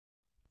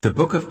The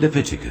Book of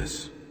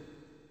Leviticus.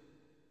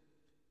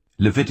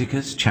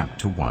 Leviticus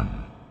chapter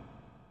 1.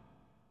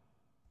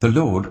 The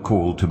Lord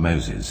called to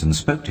Moses and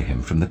spoke to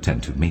him from the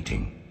tent of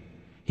meeting.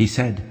 He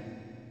said,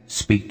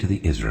 "Speak to the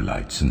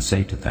Israelites and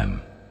say to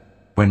them,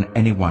 when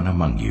anyone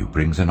among you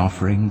brings an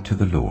offering to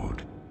the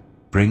Lord,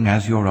 bring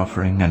as your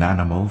offering an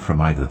animal from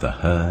either the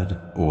herd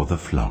or the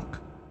flock.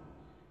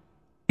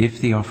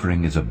 If the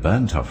offering is a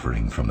burnt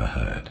offering from the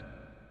herd,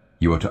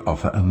 you are to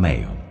offer a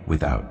male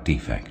without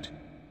defect.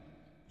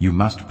 You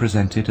must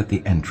present it at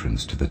the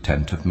entrance to the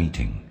tent of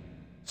meeting,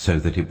 so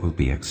that it will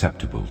be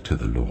acceptable to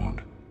the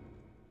Lord.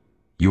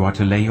 You are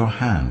to lay your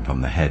hand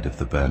on the head of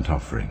the burnt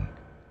offering,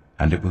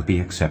 and it will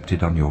be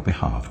accepted on your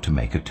behalf to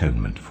make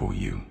atonement for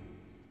you.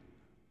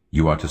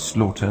 You are to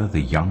slaughter the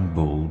young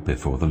bull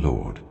before the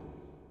Lord,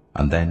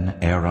 and then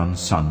Aaron's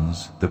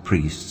sons, the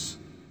priests,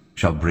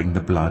 shall bring the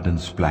blood and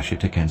splash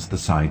it against the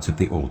sides of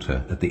the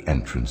altar at the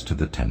entrance to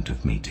the tent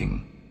of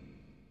meeting.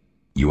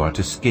 You are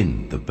to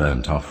skin the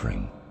burnt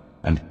offering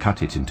and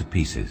cut it into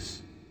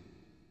pieces.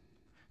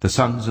 The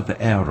sons of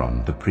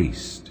Aaron the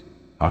priest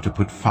are to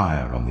put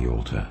fire on the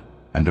altar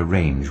and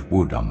arrange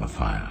wood on the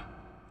fire.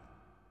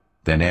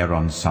 Then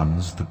Aaron's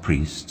sons the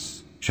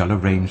priests shall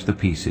arrange the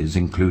pieces,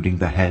 including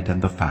the head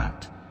and the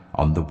fat,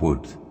 on the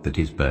wood that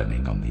is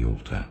burning on the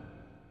altar.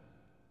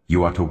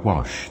 You are to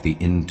wash the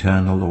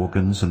internal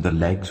organs and the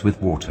legs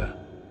with water,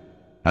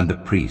 and the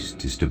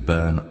priest is to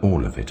burn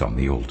all of it on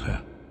the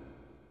altar.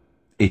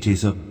 It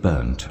is a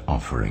burnt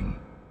offering,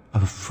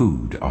 a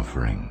food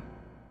offering,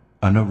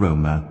 an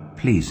aroma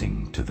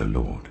pleasing to the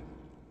Lord.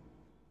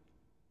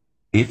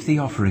 If the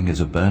offering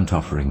is a burnt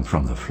offering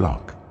from the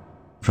flock,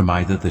 from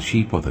either the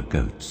sheep or the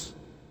goats,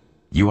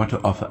 you are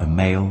to offer a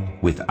male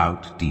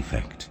without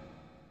defect.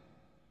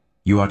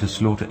 You are to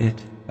slaughter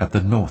it at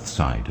the north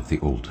side of the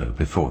altar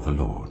before the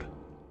Lord.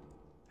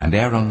 And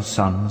Aaron's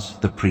sons,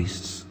 the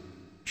priests,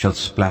 shall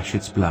splash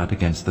its blood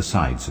against the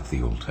sides of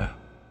the altar.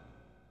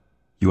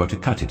 You are to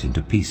cut it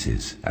into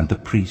pieces, and the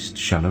priest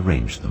shall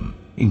arrange them,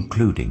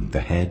 including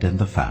the head and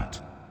the fat,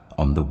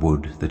 on the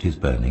wood that is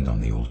burning on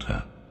the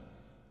altar.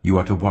 You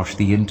are to wash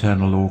the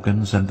internal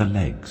organs and the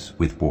legs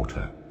with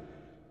water,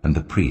 and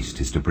the priest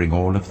is to bring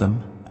all of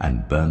them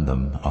and burn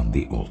them on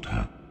the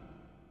altar.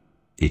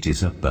 It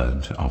is a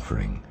burnt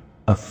offering,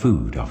 a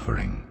food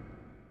offering,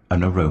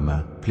 an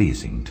aroma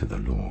pleasing to the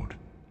Lord.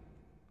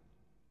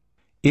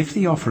 If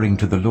the offering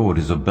to the Lord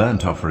is a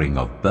burnt offering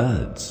of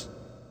birds,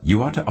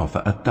 you are to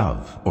offer a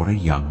dove or a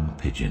young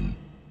pigeon.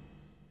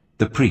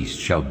 The priest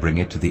shall bring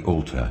it to the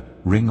altar,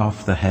 wring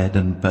off the head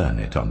and burn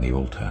it on the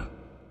altar.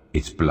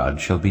 Its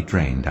blood shall be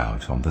drained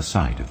out on the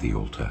side of the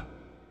altar.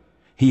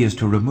 He is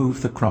to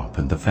remove the crop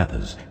and the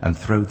feathers and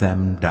throw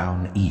them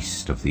down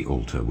east of the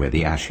altar where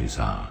the ashes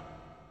are.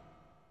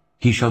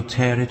 He shall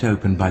tear it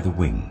open by the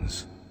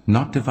wings,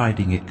 not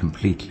dividing it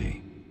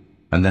completely,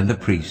 and then the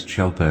priest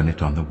shall burn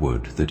it on the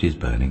wood that is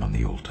burning on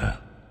the altar.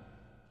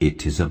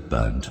 It is a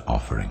burnt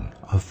offering,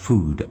 a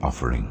food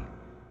offering,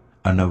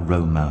 an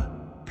aroma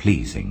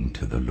pleasing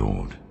to the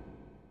Lord.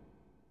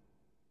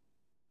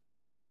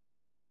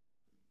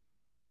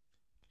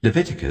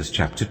 Leviticus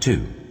chapter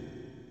 2.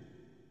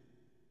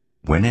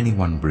 When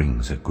anyone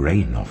brings a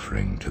grain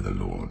offering to the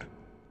Lord,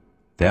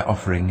 their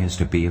offering is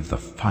to be of the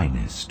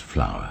finest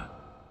flour.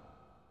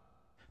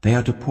 They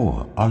are to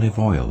pour olive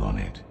oil on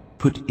it,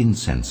 put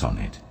incense on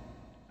it,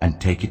 and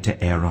take it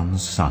to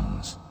Aaron's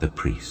sons, the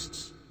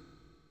priests.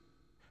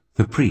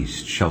 The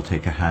priest shall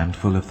take a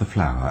handful of the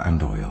flour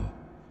and oil,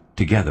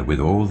 together with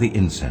all the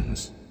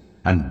incense,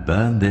 and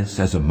burn this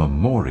as a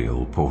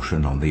memorial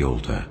portion on the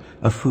altar,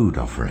 a food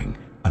offering,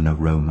 an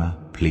aroma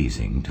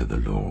pleasing to the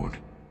Lord.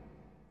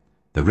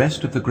 The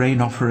rest of the grain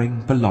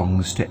offering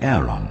belongs to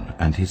Aaron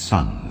and his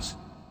sons.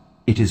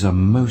 It is a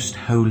most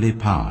holy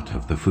part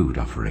of the food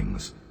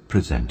offerings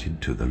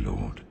presented to the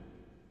Lord.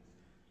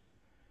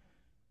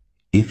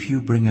 If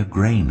you bring a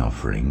grain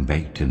offering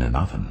baked in an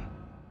oven,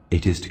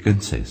 it is to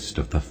consist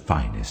of the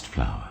finest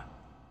flour,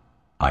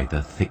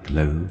 either thick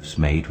loaves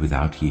made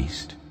without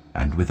yeast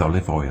and with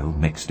olive oil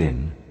mixed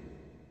in,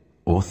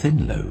 or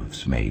thin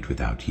loaves made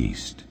without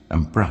yeast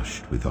and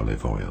brushed with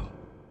olive oil.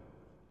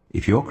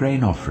 If your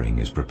grain offering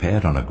is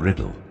prepared on a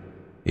griddle,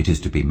 it is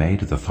to be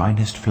made of the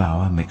finest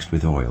flour mixed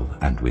with oil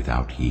and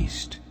without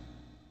yeast.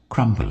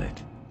 Crumble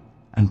it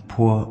and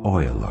pour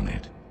oil on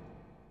it.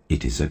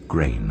 It is a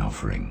grain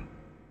offering.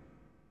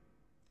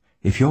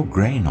 If your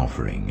grain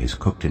offering is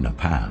cooked in a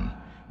pan,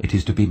 it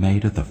is to be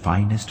made of the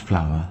finest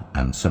flour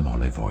and some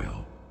olive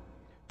oil.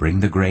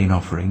 Bring the grain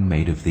offering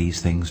made of these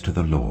things to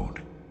the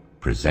Lord.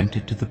 Present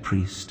it to the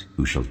priest,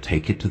 who shall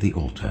take it to the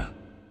altar.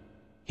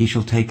 He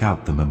shall take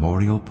out the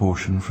memorial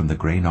portion from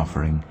the grain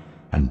offering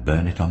and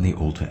burn it on the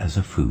altar as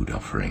a food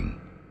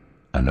offering,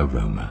 an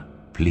aroma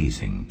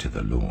pleasing to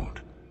the Lord.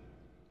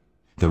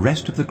 The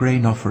rest of the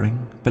grain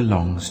offering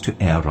belongs to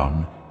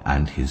Aaron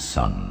and his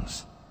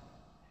sons.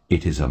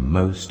 It is a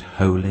most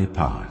holy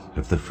part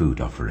of the food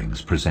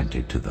offerings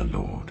presented to the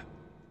Lord.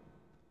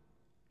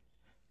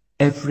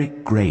 Every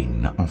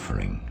grain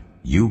offering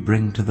you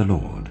bring to the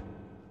Lord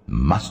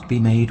must be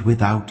made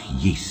without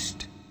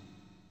yeast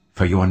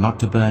For you are not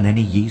to burn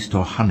any yeast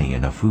or honey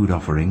in a food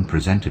offering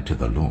presented to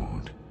the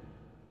Lord.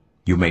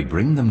 You may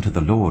bring them to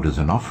the Lord as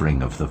an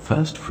offering of the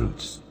first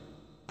fruits,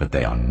 but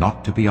they are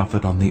not to be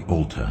offered on the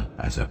altar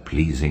as a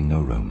pleasing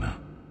aroma.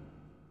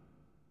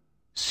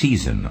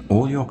 Season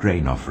all your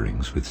grain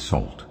offerings with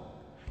salt.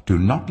 Do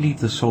not leave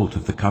the salt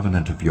of the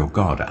covenant of your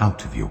God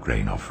out of your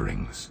grain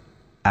offerings.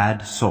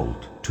 Add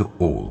salt to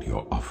all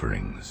your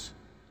offerings.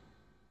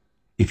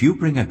 If you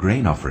bring a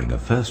grain offering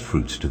of first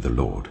fruits to the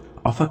Lord,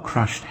 offer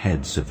crushed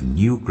heads of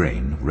new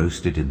grain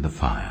roasted in the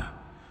fire.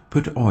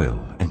 Put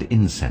oil and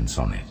incense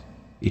on it.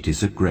 It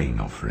is a grain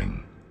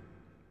offering.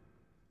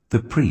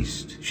 The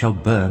priest shall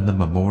burn the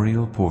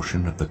memorial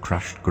portion of the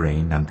crushed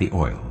grain and the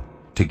oil,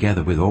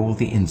 together with all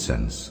the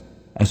incense,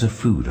 as a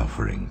food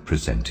offering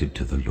presented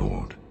to the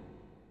Lord.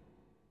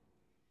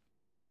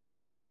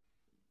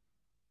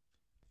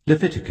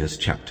 Leviticus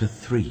chapter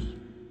 3.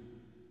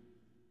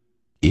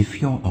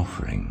 If your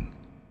offering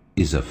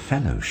is a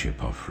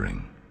fellowship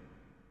offering,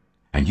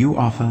 and you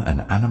offer an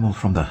animal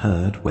from the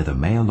herd, whether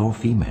male or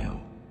female,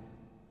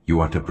 you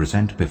are to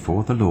present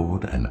before the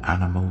Lord an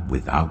animal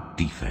without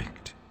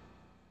defect.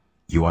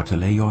 You are to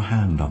lay your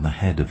hand on the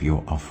head of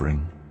your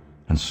offering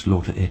and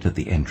slaughter it at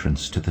the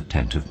entrance to the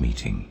tent of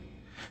meeting.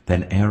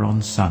 Then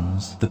Aaron's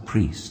sons, the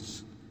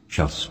priests,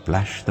 shall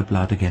splash the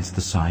blood against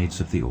the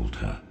sides of the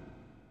altar.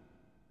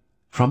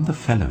 From the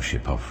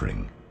fellowship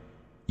offering,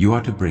 you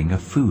are to bring a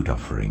food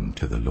offering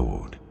to the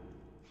Lord,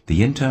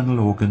 the internal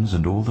organs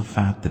and all the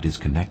fat that is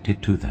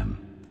connected to them,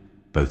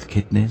 both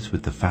kidneys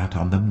with the fat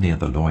on them near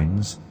the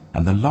loins,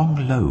 and the long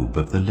lobe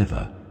of the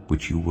liver,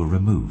 which you will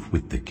remove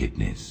with the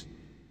kidneys.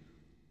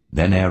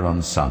 Then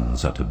Aaron's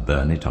sons are to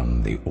burn it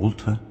on the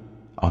altar,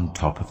 on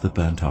top of the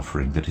burnt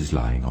offering that is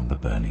lying on the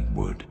burning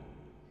wood.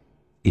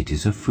 It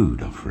is a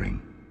food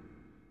offering,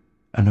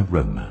 an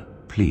aroma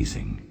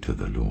pleasing to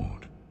the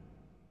Lord.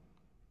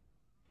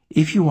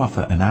 If you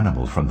offer an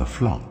animal from the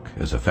flock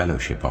as a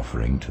fellowship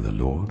offering to the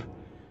Lord,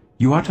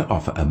 you are to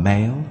offer a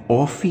male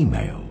or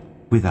female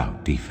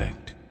without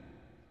defect.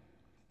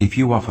 If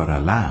you offer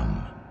a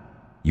lamb,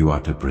 you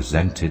are to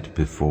present it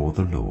before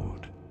the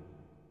Lord.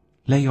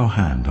 Lay your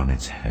hand on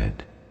its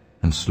head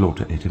and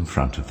slaughter it in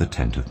front of the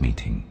tent of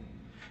meeting.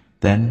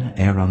 Then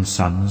Aaron's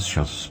sons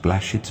shall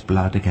splash its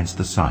blood against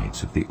the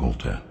sides of the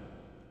altar.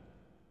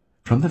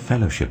 From the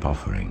fellowship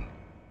offering,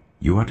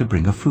 you are to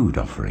bring a food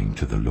offering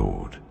to the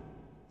Lord.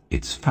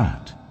 Its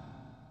fat,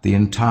 the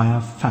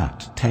entire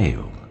fat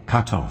tail,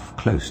 cut off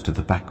close to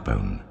the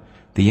backbone,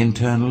 the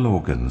internal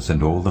organs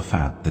and all the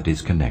fat that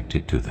is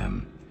connected to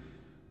them,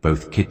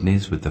 both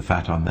kidneys with the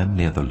fat on them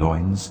near the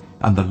loins,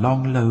 and the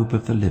long lobe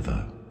of the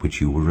liver,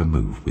 which you will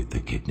remove with the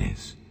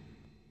kidneys.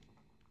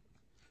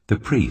 The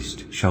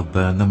priest shall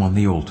burn them on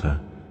the altar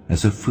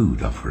as a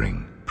food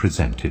offering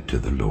presented to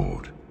the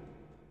Lord.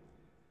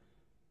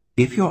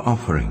 If your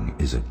offering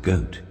is a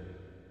goat,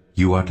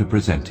 you are to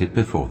present it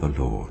before the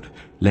Lord.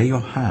 Lay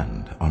your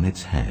hand on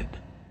its head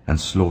and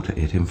slaughter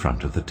it in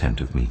front of the tent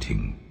of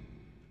meeting.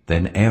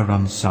 Then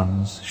Aaron's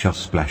sons shall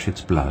splash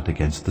its blood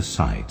against the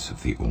sides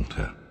of the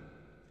altar.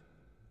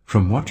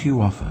 From what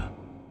you offer,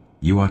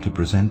 you are to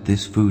present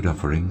this food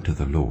offering to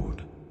the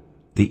Lord,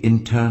 the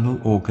internal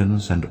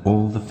organs and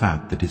all the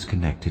fat that is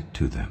connected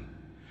to them,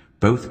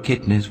 both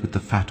kidneys with the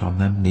fat on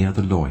them near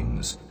the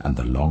loins, and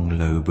the long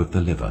lobe of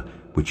the liver,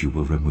 which you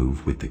will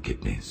remove with the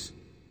kidneys.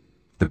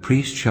 The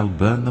priest shall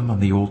burn them on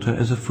the altar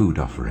as a food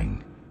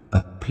offering,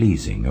 a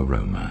pleasing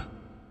aroma.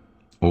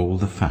 All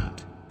the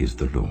fat is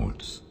the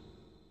Lord's.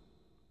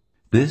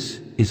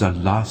 This is a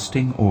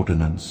lasting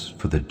ordinance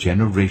for the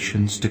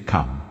generations to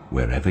come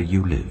wherever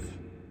you live.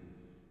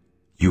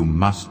 You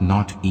must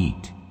not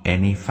eat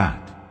any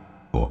fat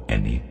or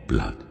any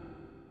blood.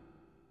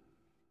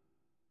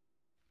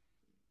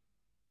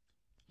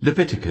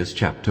 Leviticus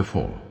chapter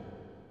 4.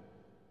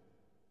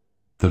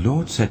 The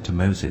Lord said to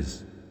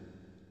Moses,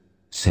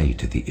 "Say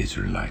to the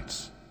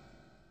Israelites,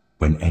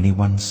 when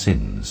anyone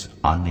sins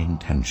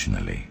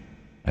unintentionally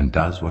and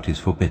does what is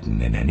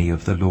forbidden in any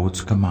of the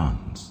Lord's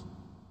commands,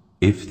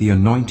 if the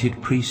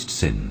anointed priest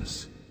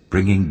sins,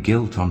 bringing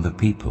guilt on the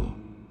people,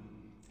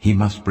 he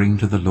must bring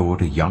to the Lord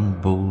a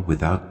young bull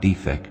without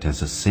defect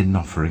as a sin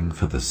offering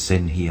for the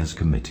sin he has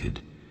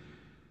committed.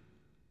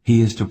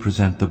 He is to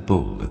present the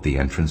bull at the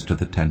entrance to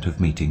the tent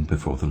of meeting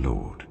before the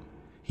Lord.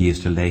 He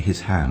is to lay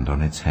his hand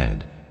on its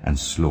head and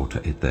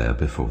slaughter it there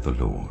before the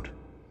Lord.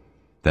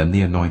 Then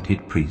the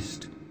anointed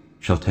priest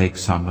shall take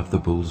some of the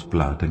bull's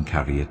blood and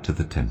carry it to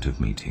the tent of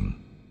meeting.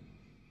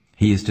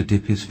 He is to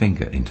dip his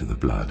finger into the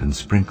blood and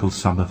sprinkle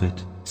some of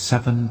it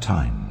 7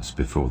 times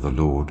before the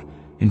Lord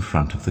in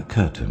front of the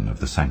curtain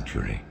of the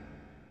sanctuary.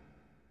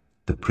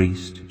 The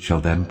priest shall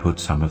then put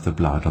some of the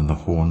blood on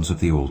the horns of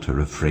the altar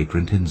of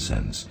fragrant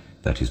incense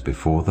that is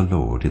before the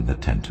Lord in the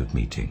tent of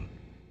meeting.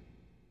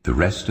 The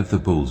rest of the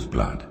bull's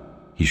blood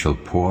he shall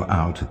pour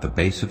out at the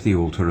base of the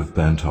altar of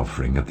burnt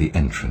offering at the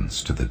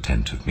entrance to the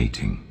tent of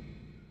meeting.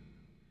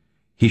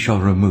 He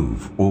shall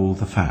remove all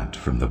the fat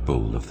from the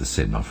bull of the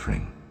sin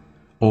offering,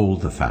 all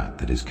the fat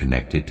that is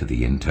connected to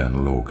the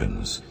internal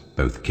organs,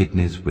 both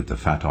kidneys with the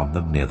fat on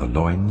them near the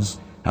loins,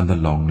 and the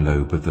long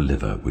lobe of the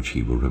liver which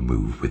he will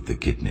remove with the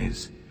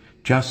kidneys,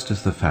 just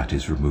as the fat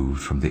is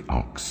removed from the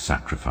ox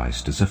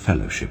sacrificed as a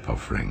fellowship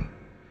offering.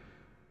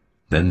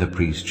 Then the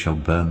priest shall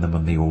burn them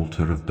on the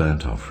altar of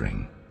burnt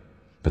offering.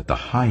 But the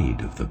hide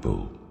of the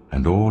bull,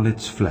 and all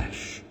its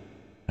flesh,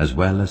 as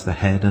well as the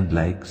head and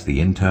legs, the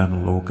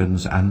internal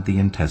organs, and the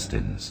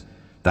intestines,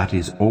 that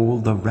is, all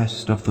the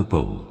rest of the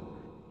bull,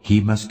 he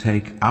must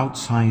take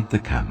outside the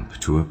camp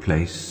to a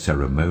place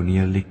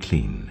ceremonially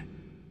clean,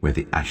 where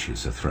the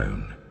ashes are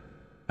thrown,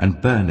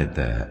 and burn it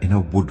there in a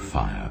wood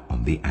fire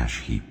on the ash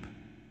heap.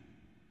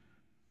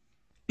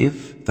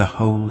 If the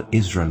whole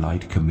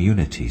Israelite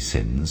community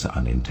sins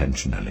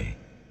unintentionally,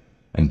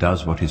 and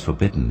does what is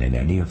forbidden in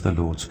any of the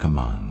Lord's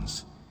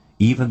commands,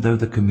 even though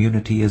the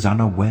community is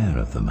unaware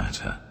of the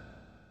matter,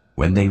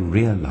 when they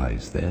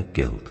realize their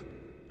guilt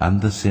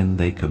and the sin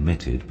they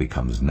committed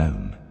becomes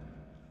known,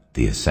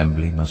 the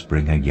assembly must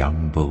bring a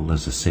young bull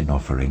as a sin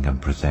offering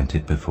and present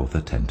it before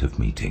the tent of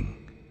meeting.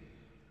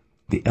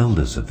 The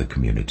elders of the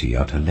community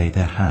are to lay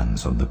their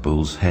hands on the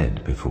bull's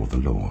head before the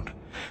Lord,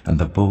 and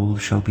the bull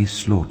shall be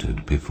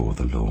slaughtered before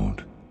the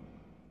Lord.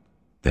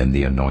 Then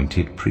the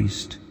anointed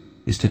priest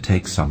is to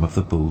take some of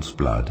the bull's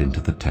blood into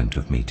the tent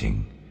of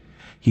meeting.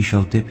 He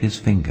shall dip his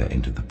finger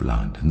into the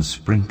blood and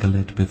sprinkle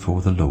it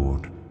before the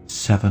Lord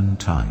 7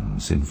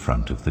 times in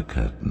front of the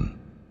curtain.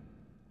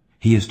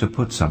 He is to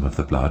put some of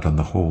the blood on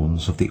the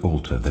horns of the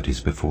altar that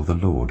is before the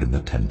Lord in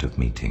the tent of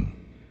meeting.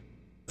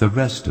 The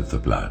rest of the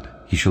blood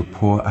he shall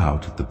pour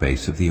out at the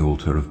base of the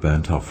altar of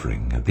burnt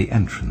offering at the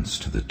entrance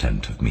to the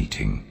tent of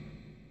meeting.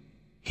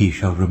 He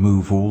shall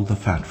remove all the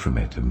fat from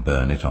it and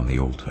burn it on the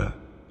altar,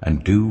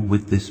 and do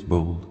with this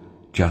bull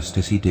just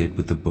as he did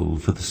with the bull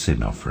for the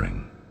sin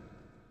offering.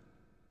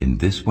 In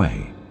this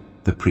way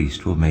the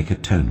priest will make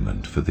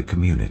atonement for the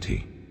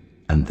community,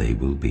 and they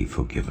will be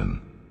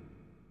forgiven.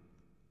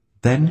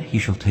 Then he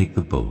shall take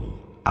the bull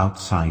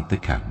outside the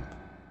camp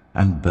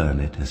and burn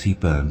it as he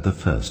burned the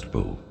first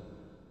bull.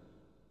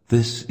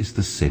 This is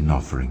the sin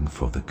offering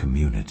for the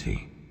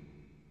community.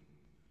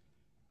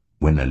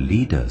 When a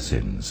leader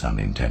sins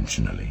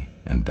unintentionally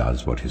and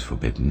does what is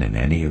forbidden in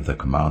any of the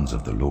commands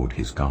of the Lord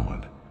his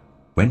God,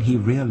 when he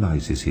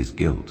realizes his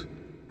guilt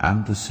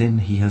and the sin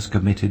he has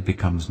committed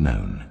becomes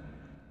known,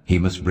 he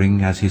must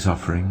bring as his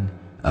offering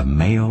a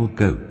male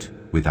goat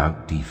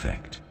without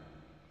defect.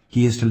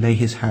 He is to lay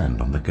his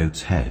hand on the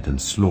goat's head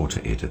and slaughter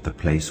it at the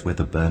place where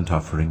the burnt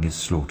offering is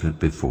slaughtered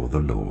before the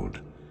Lord.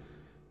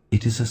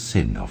 It is a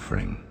sin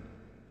offering.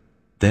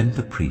 Then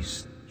the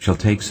priest shall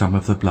take some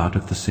of the blood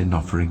of the sin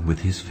offering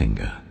with his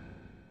finger,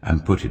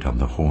 and put it on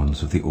the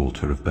horns of the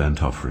altar of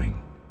burnt offering,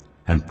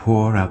 and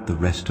pour out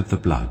the rest of the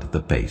blood at the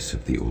base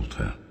of the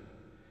altar.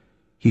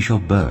 He shall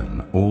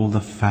burn all the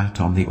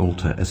fat on the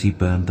altar as he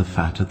burned the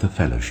fat of the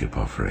fellowship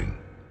offering.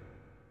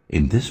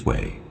 In this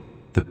way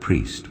the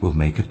priest will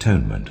make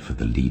atonement for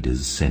the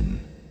leader's sin,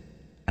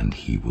 and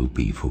he will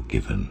be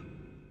forgiven.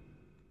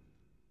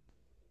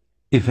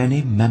 If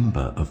any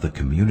member of the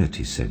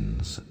community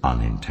sins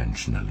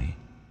unintentionally,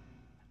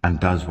 and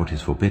does what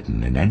is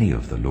forbidden in any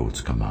of the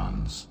Lord's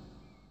commands,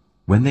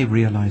 when they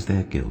realize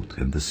their guilt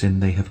and the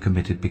sin they have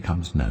committed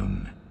becomes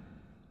known,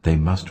 they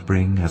must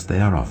bring as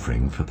their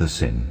offering for the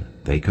sin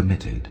they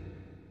committed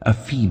a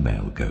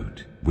female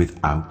goat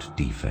without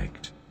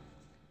defect.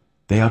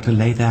 They are to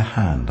lay their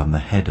hand on the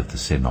head of the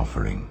sin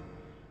offering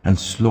and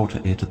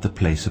slaughter it at the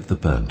place of the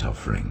burnt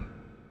offering.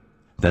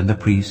 Then the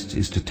priest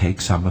is to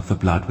take some of the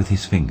blood with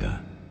his finger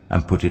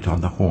and put it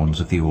on the horns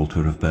of the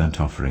altar of burnt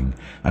offering,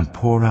 and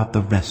pour out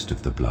the rest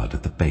of the blood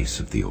at the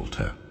base of the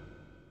altar.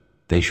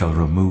 They shall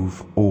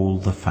remove all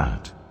the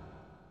fat,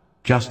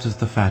 just as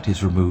the fat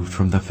is removed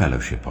from the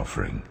fellowship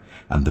offering,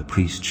 and the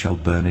priest shall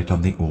burn it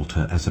on the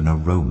altar as an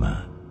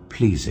aroma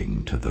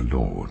pleasing to the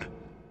Lord.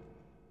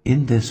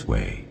 In this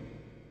way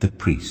the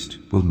priest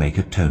will make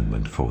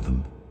atonement for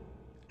them,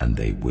 and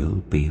they will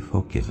be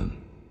forgiven.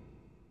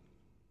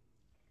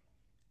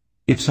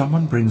 If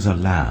someone brings a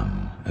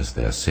lamb as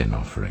their sin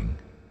offering,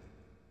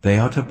 they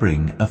are to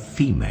bring a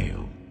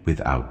female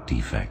without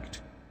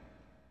defect.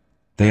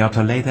 They are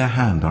to lay their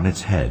hand on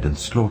its head and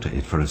slaughter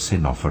it for a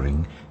sin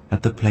offering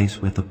at the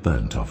place where the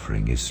burnt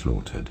offering is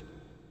slaughtered.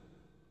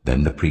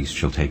 Then the priest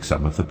shall take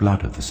some of the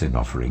blood of the sin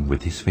offering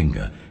with his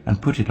finger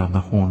and put it on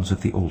the horns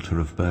of the altar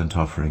of burnt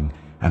offering,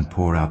 and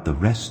pour out the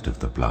rest of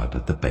the blood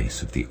at the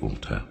base of the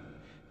altar.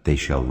 They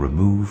shall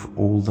remove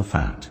all the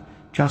fat,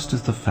 just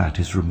as the fat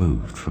is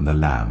removed from the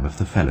lamb of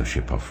the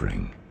fellowship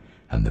offering,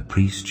 and the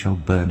priest shall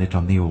burn it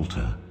on the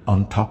altar,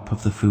 on top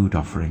of the food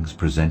offerings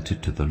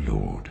presented to the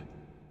Lord.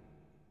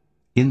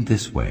 In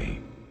this way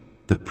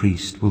the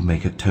priest will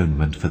make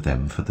atonement for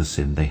them for the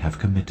sin they have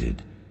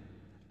committed,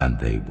 and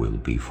they will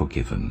be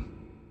forgiven.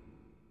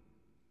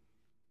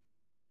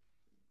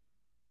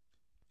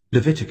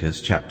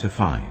 Leviticus chapter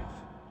 5.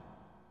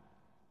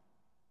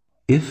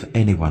 If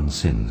anyone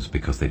sins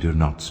because they do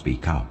not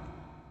speak up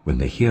when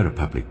they hear a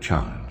public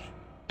charge,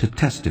 to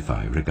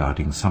testify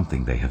regarding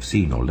something they have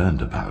seen or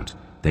learned about,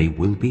 they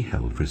will be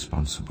held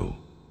responsible.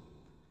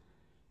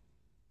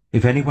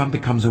 If anyone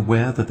becomes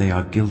aware that they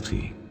are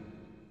guilty,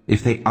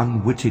 if they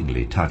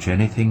unwittingly touch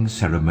anything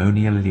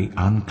ceremonially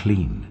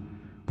unclean,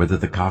 whether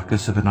the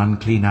carcass of an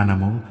unclean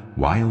animal,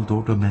 wild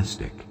or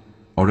domestic,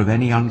 or of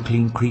any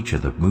unclean creature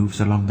that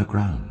moves along the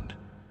ground,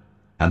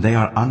 and they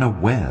are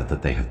unaware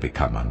that they have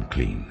become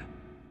unclean,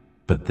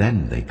 but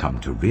then they come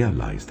to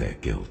realize their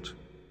guilt,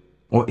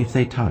 or if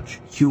they touch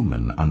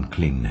human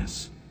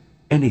uncleanness,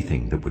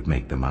 anything that would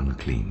make them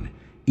unclean,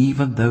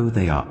 even though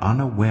they are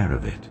unaware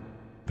of it,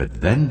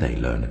 but then they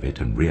learn of it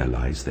and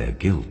realize their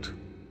guilt.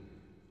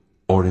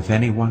 Or if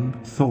anyone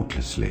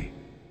thoughtlessly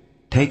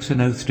takes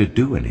an oath to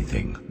do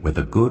anything,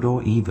 whether good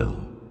or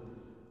evil,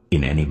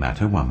 in any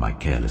matter one might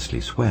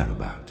carelessly swear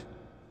about,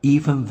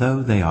 even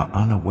though they are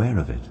unaware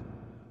of it,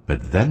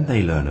 but then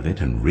they learn of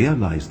it and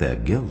realize their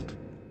guilt.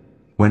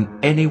 When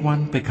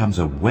anyone becomes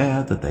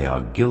aware that they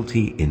are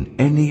guilty in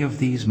any of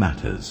these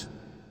matters,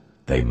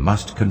 they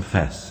must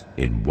confess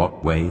in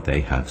what way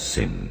they have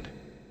sinned.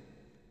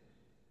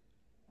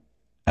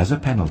 As a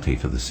penalty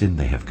for the sin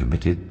they have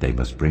committed, they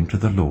must bring to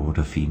the Lord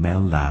a female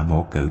lamb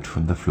or goat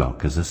from the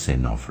flock as a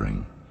sin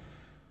offering,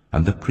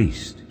 and the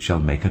priest shall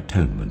make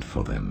atonement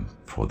for them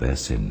for their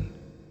sin.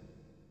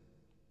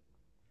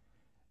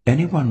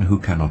 Anyone who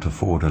cannot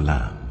afford a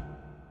lamb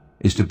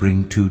is to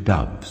bring 2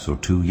 doves or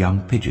 2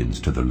 young pigeons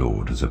to the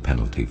Lord as a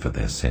penalty for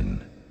their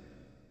sin,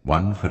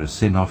 one for a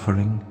sin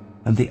offering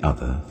and the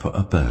other for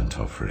a burnt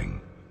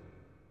offering.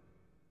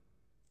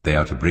 They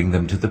are to bring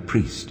them to the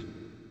priest,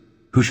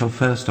 who shall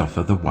first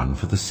offer the one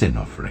for the sin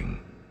offering.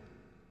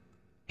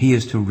 He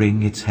is to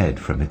wring its head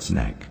from its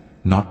neck,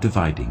 not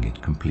dividing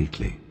it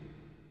completely,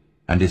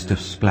 and is to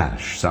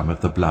splash some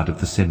of the blood of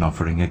the sin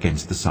offering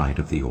against the side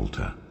of the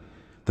altar.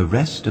 The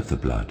rest of the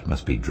blood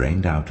must be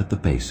drained out at the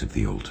base of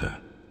the altar.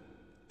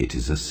 It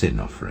is a sin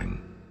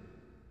offering.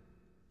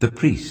 The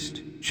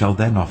priest shall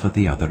then offer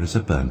the other as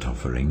a burnt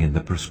offering in the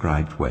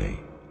prescribed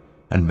way,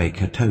 and make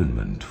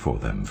atonement for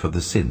them for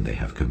the sin they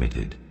have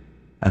committed,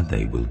 and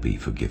they will be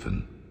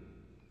forgiven.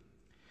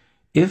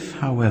 If,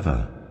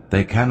 however,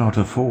 they cannot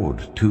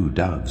afford 2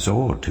 doves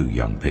or 2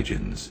 young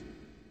pigeons,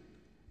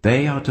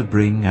 they are to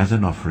bring as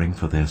an offering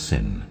for their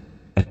sin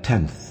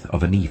 1/10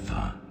 of an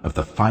ephah of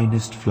the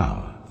finest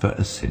flour for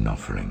a sin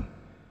offering.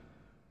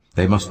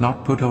 They must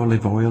not put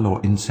olive oil or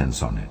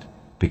incense on it,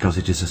 because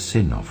it is a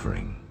sin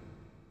offering.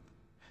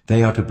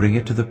 They are to bring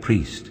it to the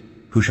priest,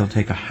 who shall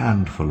take a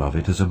handful of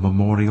it as a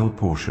memorial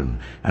portion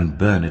and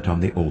burn it on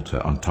the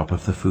altar on top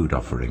of the food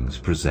offerings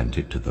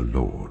presented to the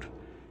Lord.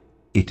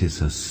 It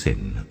is a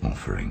sin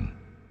offering.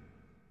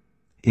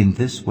 In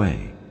this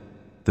way,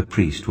 the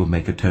priest will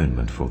make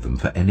atonement for them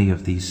for any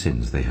of these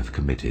sins they have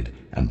committed,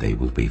 and they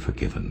will be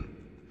forgiven.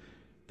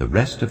 The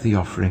rest of the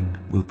offering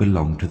will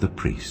belong to the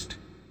priest,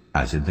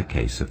 as in the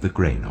case of the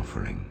grain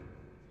offering.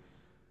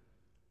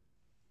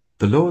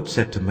 The Lord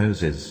said to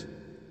Moses,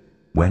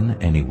 "When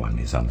anyone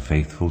is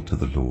unfaithful to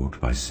the Lord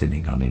by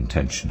sinning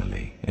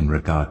unintentionally in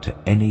regard to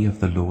any of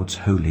the Lord's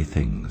holy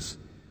things,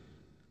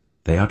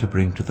 they are to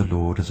bring to the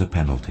Lord as a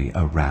penalty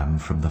a ram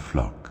from the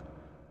flock,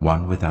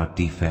 one without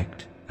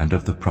defect and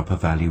of the proper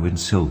value in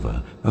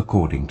silver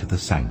according to the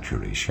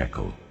sanctuary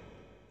shekel.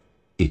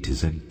 It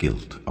is a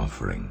guilt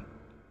offering.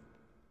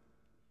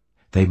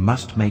 They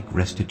must make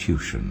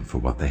restitution for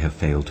what they have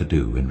failed to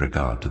do in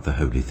regard to the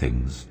holy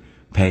things,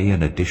 pay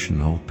an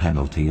additional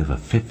penalty of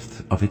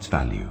 1/5 of its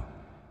value,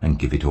 and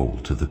give it all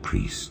to the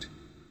priest.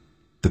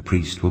 The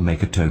priest will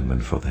make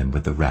atonement for them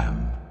with the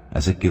ram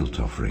as a guilt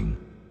offering,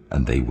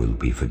 and they will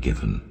be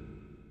forgiven.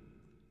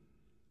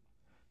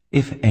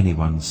 If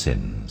anyone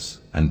sins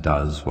and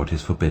does what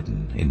is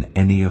forbidden in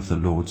any of the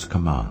Lord's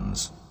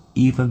commands,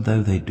 even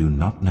though they do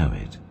not know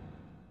it,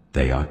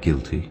 they are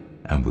guilty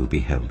and will be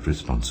held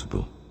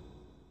responsible.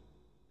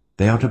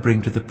 They are to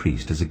bring to the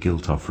priest as a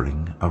guilt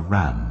offering a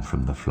ram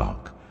from the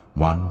flock,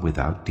 one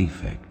without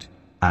defect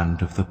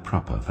and of the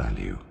proper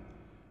value.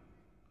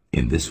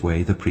 In this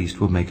way the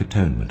priest will make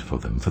atonement for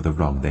them for the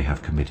wrong they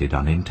have committed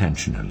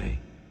unintentionally,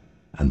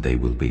 and they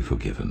will be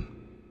forgiven.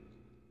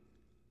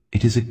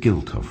 It is a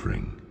guilt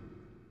offering.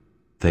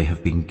 They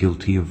have been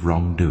guilty of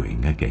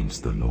wrongdoing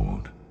against the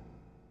Lord."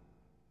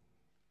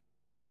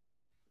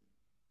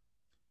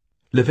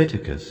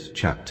 Leviticus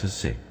chapter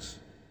 6.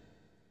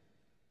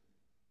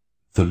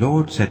 The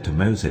Lord said to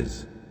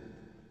Moses,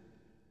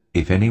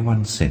 "If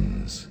anyone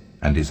sins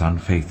and is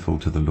unfaithful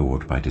to the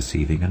Lord by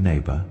deceiving a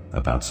neighbor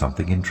about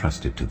something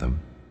entrusted to them,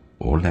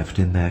 or left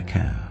in their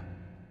care,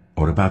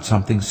 or about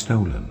something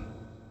stolen,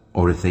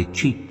 or if they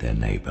cheat their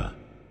neighbor,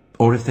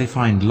 or if they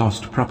find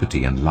lost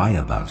property and lie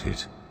about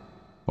it,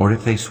 or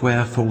if they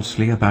swear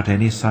falsely about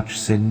any such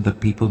sin that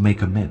people may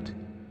commit,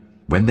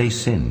 when they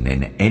sin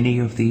in any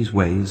of these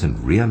ways and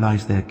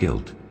realize their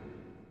guilt,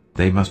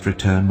 they must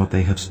return what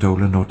they have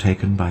stolen or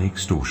taken by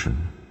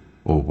extortion,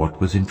 or what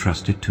was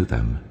entrusted to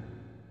them,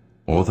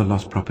 or the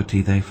lost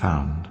property they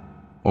found,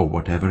 or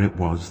whatever it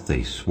was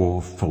they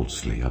swore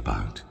falsely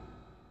about.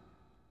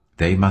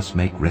 They must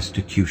make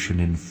restitution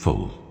in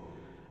full,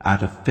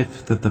 add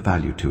 1/5 of the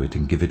value to it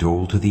and give it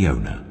all to the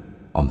owner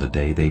on the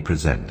day they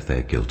present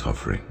their guilt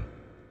offering.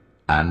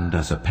 And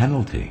as a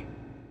penalty,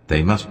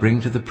 They must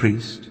bring to the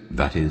priest,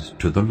 that is,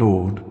 to the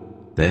Lord,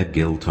 their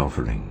guilt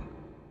offering,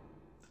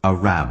 a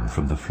ram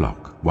from the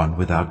flock, one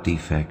without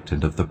defect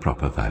and of the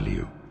proper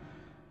value.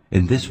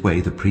 In this way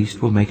the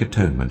priest will make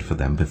atonement for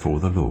them before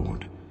the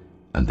Lord,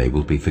 and they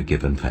will be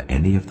forgiven for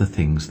any of the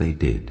things they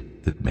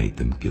did that made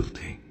them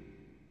guilty.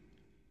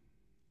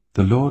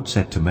 The Lord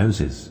said to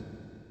Moses,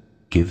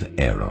 "Give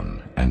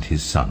Aaron and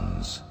his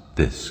sons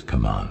this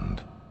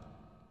command.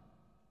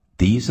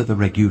 These are the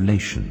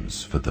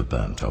regulations for the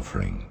burnt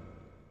offering.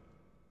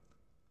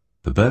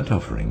 The burnt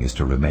offering is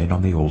to remain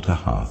on the altar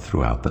hearth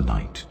throughout the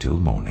night till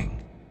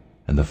morning,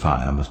 and the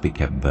fire must be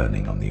kept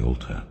burning on the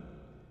altar.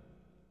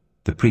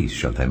 The priest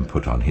shall then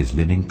put on his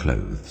linen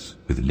clothes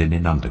with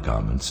linen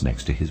undergarments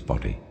next to his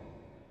body,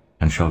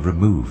 and shall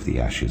remove the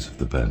ashes of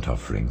the burnt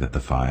offering that the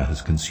fire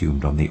has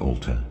consumed on the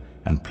altar,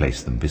 and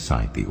place them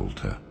beside the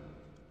altar.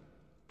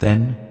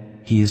 Then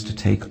he is to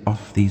take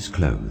off these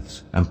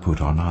clothes and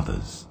put on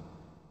others,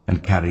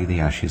 and carry the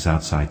ashes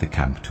outside the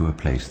camp to a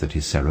place that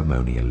is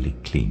ceremonially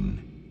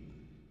clean.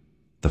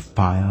 The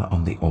fire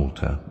on the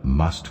altar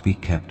must be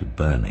kept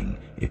burning,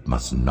 it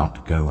must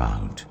not go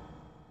out.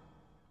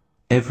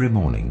 Every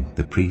morning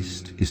the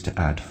priest is to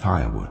add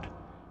firewood,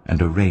 and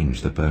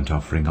arrange the burnt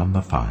offering on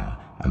the fire,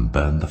 and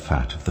burn the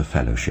fat of the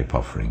fellowship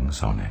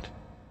offerings on it.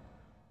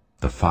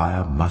 The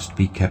fire must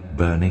be kept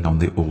burning on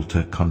the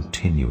altar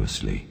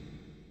continuously.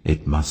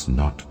 It must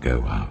not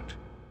go out.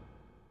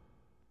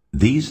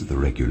 These are the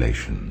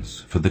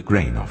regulations for the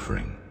grain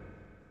offering.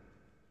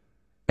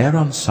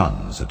 Aaron's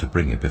sons are to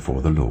bring it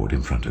before the Lord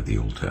in front of the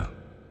altar.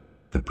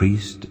 The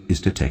priest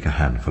is to take a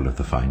handful of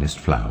the finest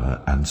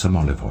flour and some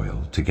olive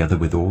oil, together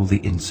with all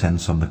the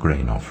incense on the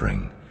grain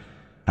offering,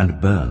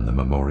 and burn the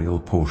memorial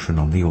portion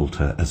on the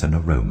altar as an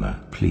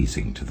aroma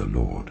pleasing to the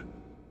Lord.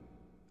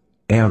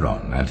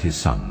 Aaron and his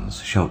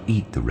sons shall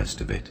eat the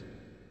rest of it,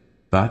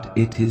 but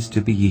it is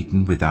to be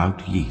eaten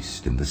without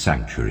yeast in the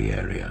sanctuary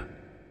area.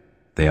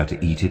 They are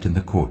to eat it in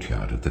the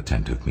courtyard of the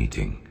tent of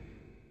meeting.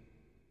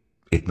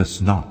 It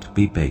must not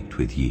be baked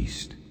with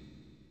yeast.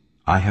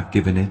 I have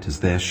given it as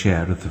their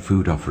share of the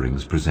food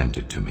offerings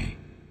presented to me.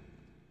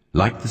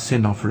 Like the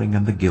sin offering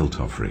and the guilt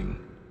offering,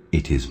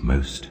 it is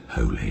most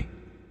holy.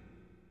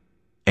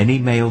 Any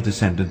male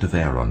descendant of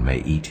Aaron may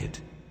eat it.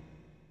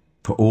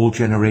 For all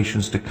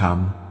generations to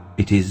come,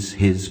 it is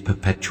his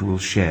perpetual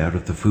share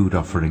of the food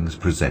offerings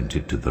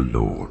presented to the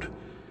Lord.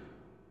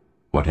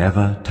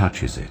 Whatever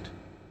touches it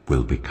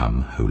will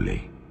become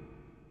holy.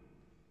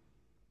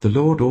 The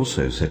Lord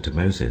also said to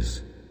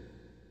Moses,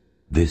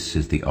 "This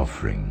is the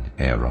offering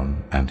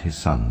Aaron and his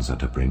sons are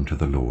to bring to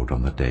the Lord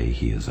on the day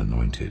he is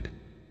anointed: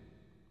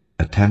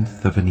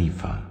 1/10 of an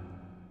ephah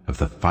of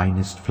the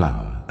finest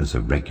flour as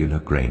a regular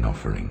grain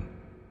offering,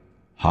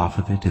 half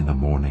of it in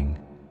the morning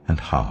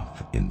and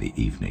half in the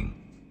evening.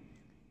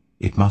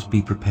 It must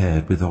be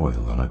prepared with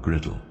oil on a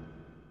griddle.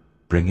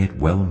 Bring it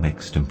well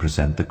mixed and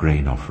present the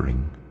grain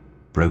offering,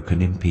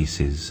 broken in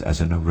pieces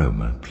as an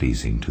aroma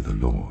pleasing to the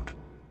Lord.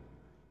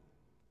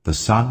 The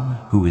son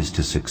who is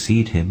to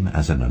succeed him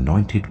as an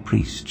anointed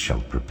priest shall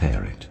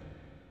prepare it.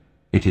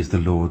 It is the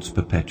Lord's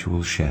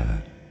perpetual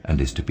share, and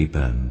is to be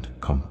burned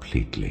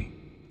completely.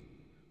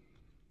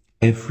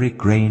 Every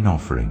grain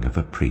offering of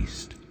a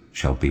priest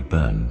shall be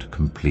burned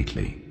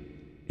completely.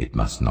 It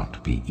must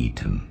not be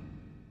eaten."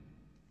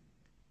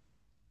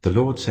 The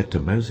Lord said to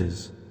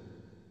Moses,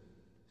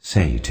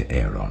 "Say to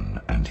Aaron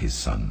and his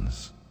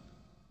sons,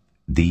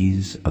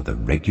 these are the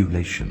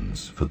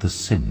regulations for the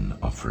sin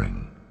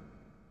offering.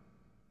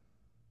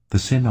 The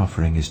sin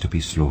offering is to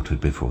be slaughtered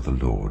before the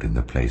Lord in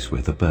the place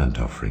where the burnt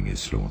offering is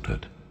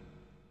slaughtered.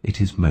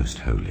 It is most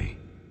holy.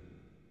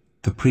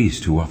 The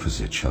priest who offers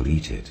it shall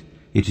eat it.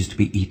 It is to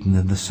be eaten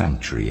in the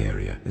sanctuary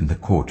area, in the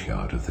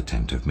courtyard of the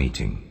tent of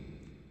meeting.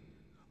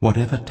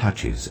 Whatever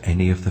touches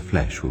any of the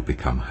flesh will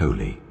become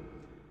holy,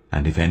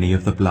 and if any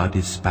of the blood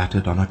is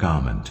spattered on a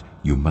garment,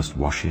 you must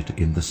wash it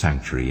in the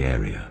sanctuary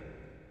area.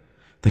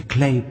 The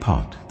clay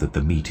pot that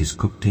the meat is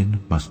cooked in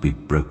must be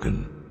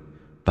broken,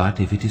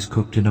 but if it is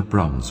cooked in a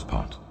bronze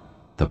pot,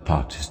 the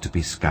pot is to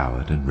be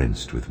scoured and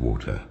rinsed with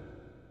water.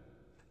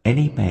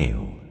 Any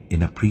male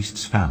in a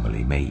priest's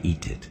family may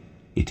eat it.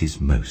 It is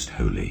most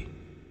holy.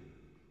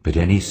 But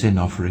any sin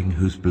offering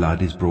whose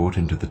blood is brought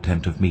into the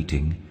tent of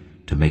meeting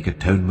to make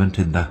atonement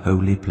in the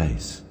holy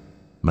place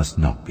must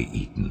not be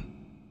eaten.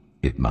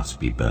 It must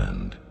be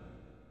burned."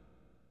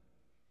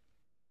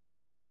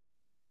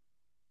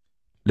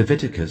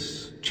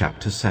 Leviticus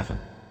chapter 7.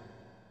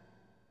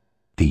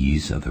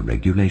 These are the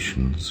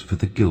regulations for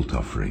the guilt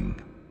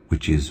offering,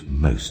 which is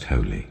most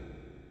holy.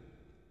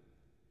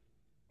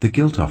 The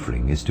guilt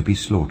offering is to be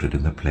slaughtered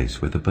in the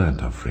place where the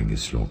burnt offering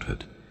is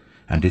slaughtered,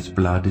 and its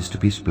blood is to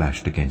be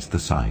splashed against the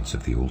sides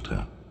of the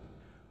altar.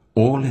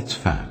 All its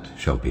fat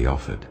shall be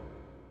offered,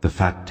 the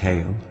fat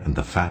tail and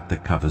the fat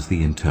that covers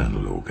the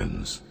internal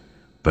organs,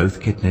 both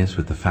kidneys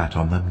with the fat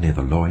on them near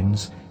the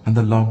loins, and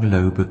the long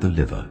lobe of the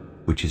liver,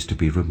 which is to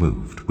be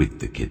removed with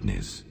the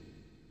kidneys.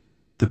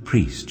 The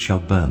priest shall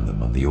burn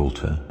them on the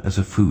altar as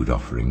a food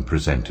offering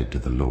presented to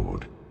the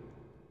Lord.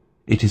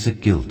 It is a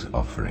guilt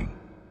offering.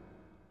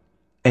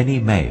 Any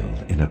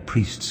male in a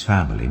priest's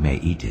family may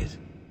eat it,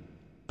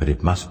 but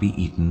it must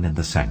be eaten in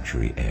the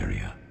sanctuary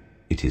area.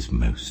 It is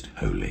most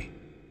holy.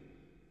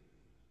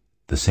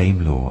 The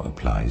same law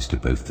applies to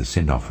both the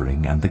sin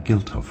offering and the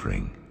guilt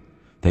offering.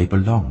 They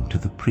belong to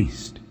the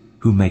priest,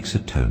 who makes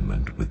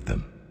atonement with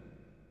them.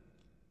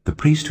 The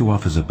priest who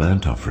offers a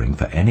burnt offering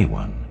for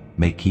anyone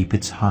may keep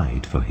its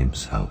hide for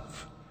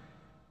himself.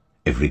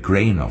 Every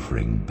grain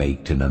offering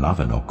baked in an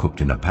oven or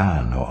cooked in a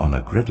pan or on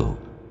a griddle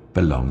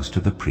belongs to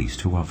the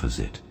priest who offers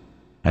it,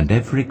 and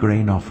every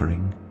grain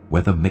offering,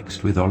 whether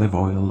mixed with olive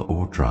oil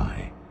or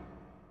dry,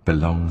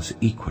 belongs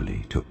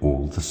equally to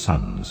all the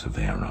sons of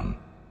Aaron.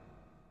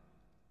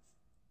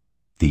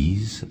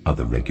 These are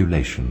the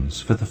regulations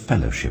for the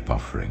fellowship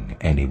offering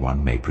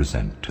anyone may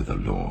present to the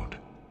Lord.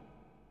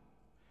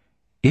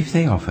 If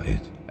they offer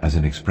it as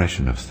an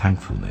expression of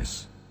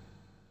thankfulness,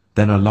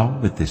 then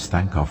along with this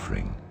thank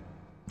offering,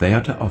 they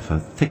are to offer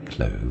thick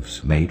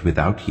loaves made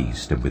without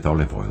yeast and with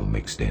olive oil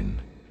mixed in,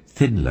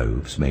 thin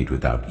loaves made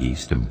without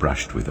yeast and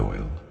brushed with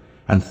oil,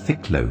 and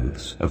thick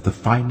loaves of the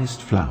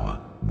finest flour,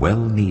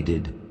 well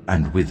kneaded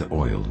and with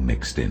oil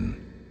mixed in.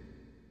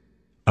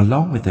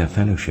 Along with their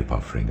fellowship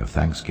offering of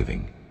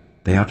thanksgiving,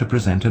 they are to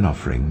present an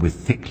offering with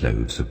thick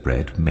loaves of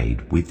bread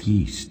made with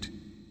yeast.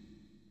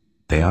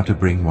 They are to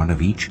bring one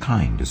of each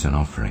kind as an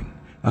offering,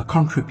 a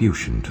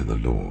contribution to the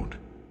Lord.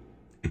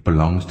 It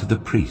belongs to the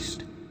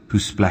priest, who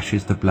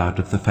splashes the blood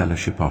of the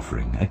fellowship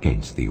offering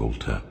against the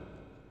altar.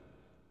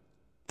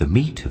 The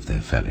meat of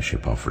their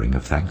fellowship offering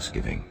of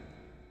thanksgiving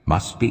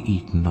must be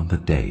eaten on the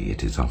day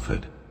it is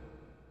offered.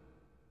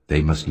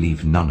 They must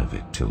leave none of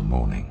it till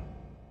morning.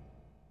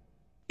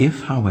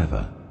 If,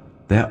 however,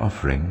 their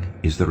offering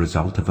is the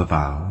result of a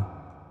vow,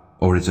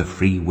 or is a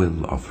free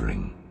will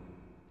offering,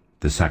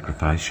 the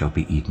sacrifice shall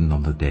be eaten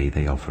on the day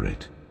they offer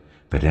it,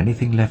 but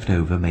anything left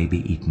over may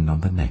be eaten on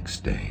the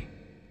next day.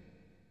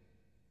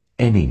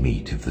 Any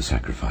meat of the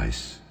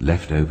sacrifice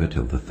left over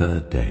till the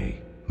third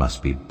day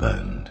must be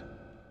burned.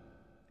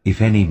 If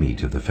any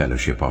meat of the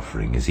fellowship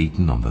offering is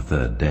eaten on the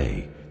third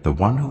day, the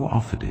one who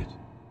offered it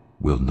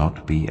will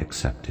not be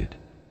accepted.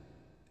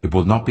 It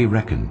will not be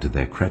reckoned to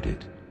their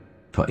credit,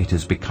 for it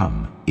has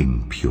become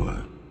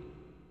impure.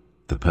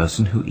 The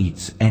person who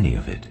eats any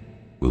of it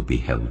will be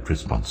held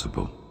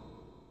responsible.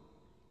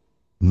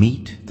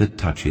 Meat that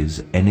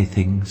touches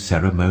anything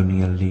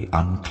ceremonially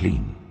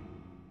unclean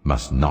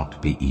must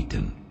not be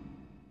eaten.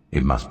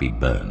 It must be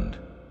burned.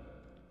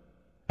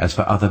 As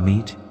for other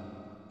meat,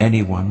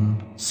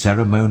 anyone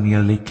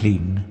ceremonially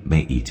clean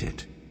may eat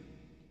it.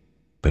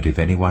 But if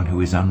anyone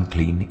who is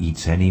unclean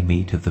eats any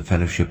meat of the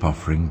fellowship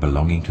offering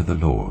belonging to the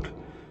Lord,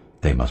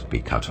 they must be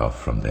cut off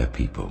from their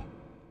people.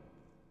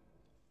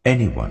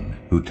 Anyone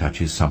who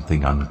touches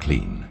something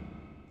unclean,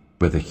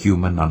 whether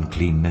human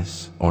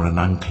uncleanness or an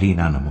unclean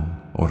animal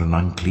or an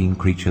unclean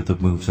creature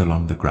that moves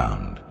along the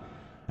ground,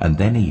 and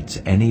then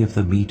eats any of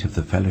the meat of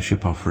the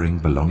fellowship offering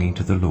belonging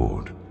to the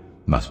Lord,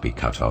 must be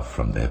cut off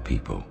from their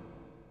people.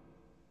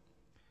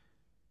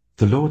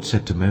 The Lord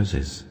said to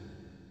Moses,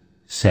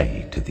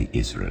 "Say to the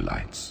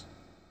Israelites,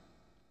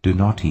 do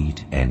not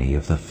eat any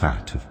of the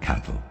fat of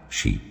cattle,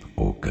 sheep,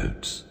 or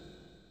goats.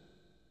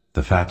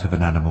 The fat of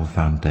an animal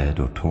found dead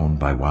or torn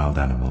by wild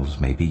animals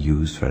may be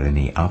used for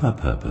any other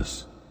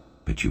purpose,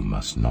 but you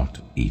must not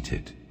eat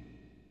it.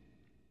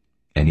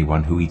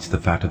 Anyone who eats the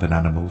fat of an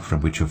animal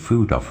from which a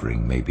food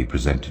offering may be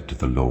presented to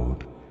the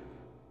Lord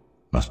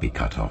must be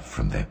cut off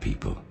from their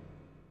people.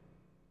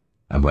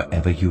 And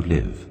wherever you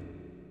live,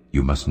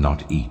 you must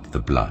not eat the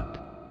blood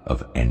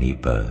of any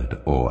bird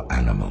or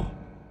animal.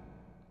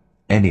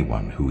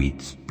 Anyone who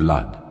eats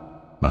blood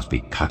must be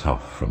cut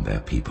off from their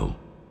people."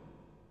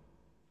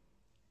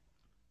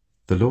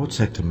 The Lord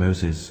said to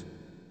Moses,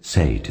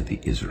 "Say to the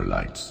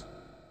Israelites,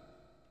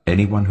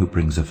 anyone who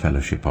brings a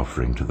fellowship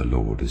offering to the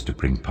Lord is to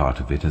bring part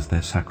of it as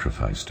their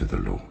sacrifice to the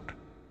Lord.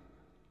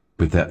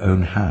 With their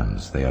own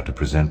hands they are to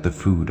present the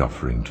food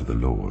offering to the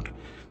Lord.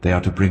 They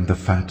are to bring the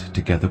fat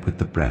together with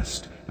the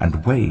breast,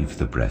 and wave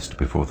the breast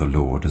before the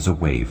Lord as a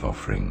wave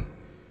offering.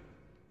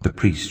 The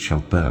priest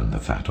shall burn the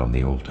fat on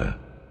the altar,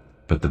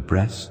 but the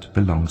breast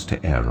belongs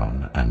to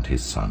Aaron and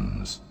his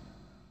sons.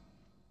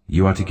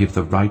 You are to give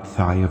the right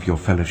thigh of your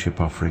fellowship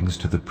offerings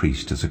to the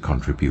priest as a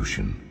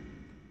contribution.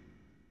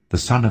 The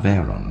son of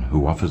Aaron,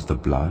 who offers the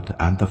blood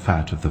and the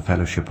fat of the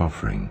fellowship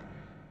offering,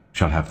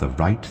 shall have the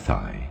right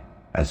thigh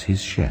as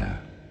his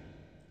share.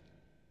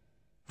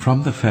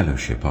 From the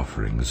fellowship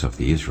offerings of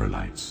the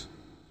Israelites,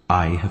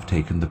 I have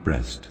taken the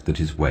breast that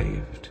is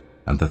waved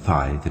and the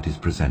thigh that is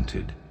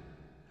presented,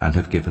 and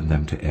have given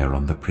them to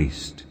Aaron the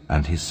priest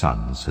and his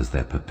sons as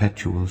their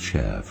perpetual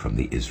share from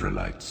the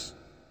Israelites.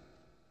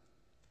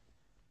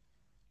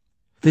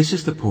 This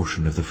is the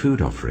portion of the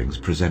food offerings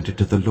presented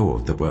to the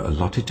Lord that were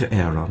allotted to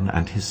Aaron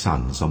and his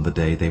sons on the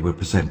day they were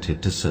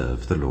presented to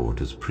serve the Lord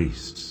as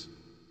priests.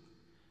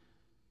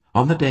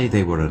 On the day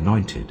they were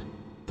anointed,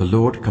 the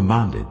Lord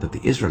commanded that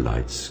the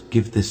Israelites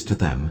give this to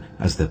them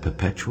as their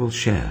perpetual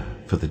share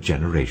for the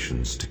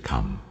generations to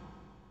come.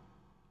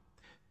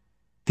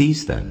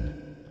 These, then,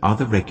 are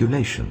the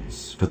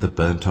regulations for the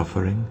burnt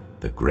offering,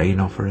 the grain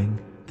offering,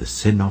 the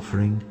sin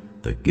offering,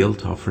 the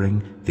guilt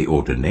offering, the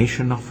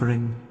ordination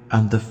offering,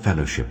 and the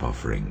fellowship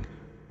offering,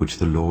 which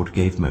the Lord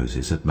gave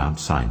Moses at Mount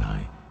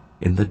Sinai,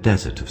 in the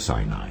desert of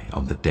Sinai,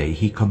 on the day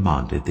he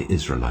commanded the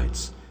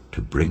Israelites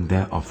to bring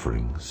their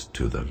offerings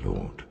to the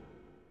Lord.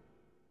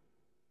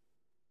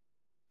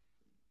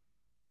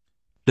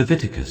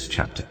 Leviticus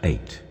chapter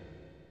 8.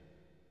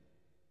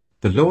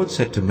 The Lord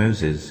said to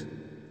Moses,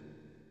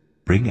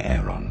 "Bring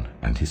Aaron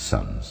and his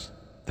sons,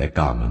 their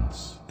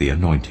garments, the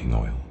anointing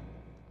oil,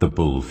 the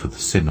bull for the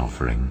sin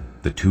offering,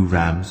 the 2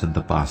 rams and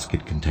the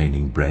basket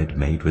containing bread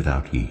made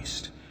without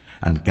yeast,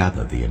 and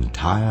gather the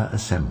entire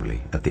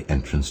assembly at the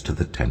entrance to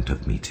the tent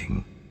of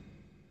meeting."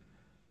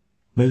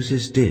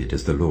 Moses did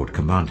as the Lord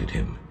commanded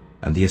him,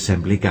 and the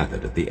assembly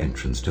gathered at the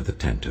entrance to the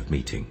tent of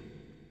meeting.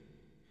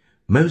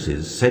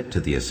 Moses said to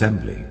the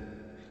assembly,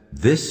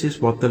 "This is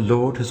what the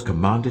Lord has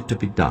commanded to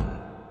be done."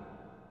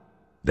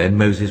 Then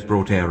Moses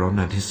brought Aaron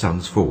and his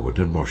sons forward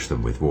and washed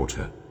them with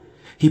water.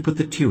 He put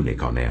the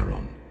tunic on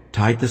Aaron,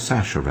 tied the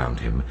sash around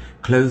him,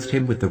 clothed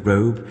him with the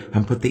robe,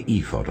 and put the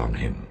ephod on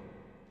him.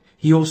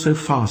 He also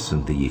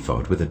fastened the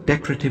ephod with a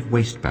decorative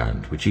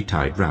waistband which he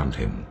tied round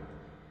him.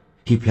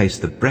 He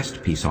placed the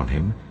breastpiece on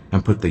him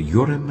and put the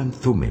Urim and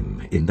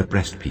Thummim in the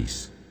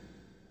breastpiece.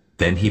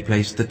 Then he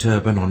placed the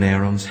turban on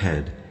Aaron's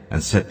head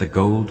and set the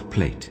gold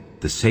plate,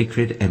 the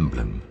sacred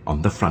emblem,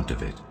 on the front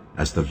of it,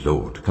 as the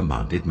Lord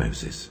commanded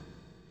Moses.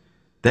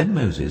 Then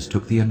Moses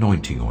took the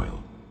anointing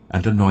oil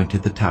and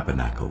anointed the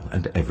tabernacle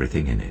and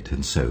everything in it,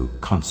 and so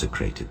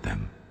consecrated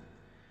them.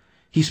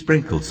 He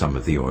sprinkled some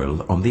of the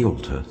oil on the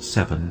altar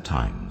 7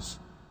 times,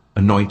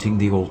 anointing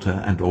the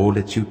altar and all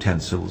its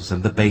utensils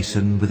and the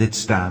basin with its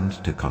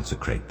stand to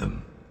consecrate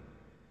them.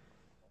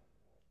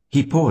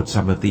 He poured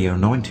some of the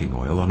anointing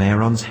oil on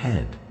Aaron's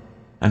head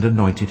and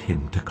anointed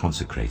him to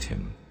consecrate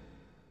him.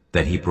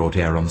 Then he brought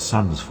Aaron's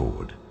sons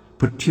forward,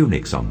 put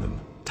tunics on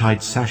them,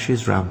 tied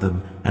sashes round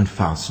them, and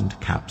fastened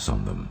caps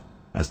on them,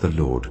 as the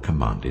Lord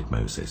commanded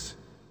Moses.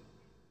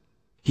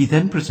 He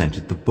then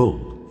presented the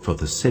bull for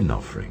the sin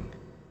offering,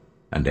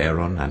 and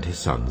Aaron and his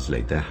sons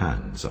laid their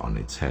hands on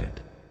its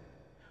head.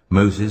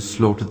 Moses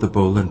slaughtered the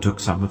bull and took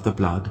some of the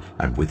blood,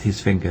 and with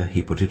his finger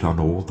he put it on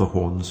all the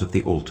horns of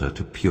the altar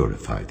to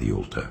purify the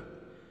altar.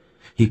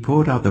 He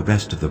poured out the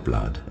rest of the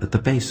blood at the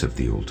base of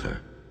the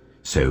altar.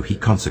 So he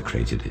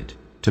consecrated it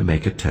to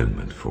make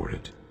atonement for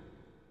it.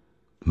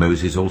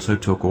 Moses also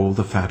took all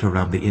the fat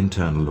around the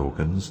internal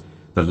organs,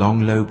 the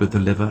long lobe of the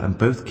liver, and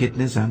both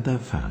kidneys and their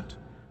fat,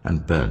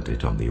 and burned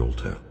it on the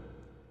altar.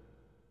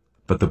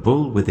 But the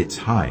bull with its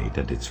hide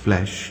and its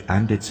flesh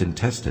and its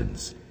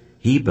intestines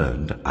he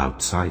burned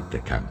outside the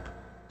camp,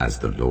 as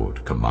the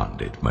Lord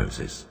commanded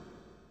Moses.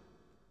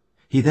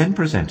 He then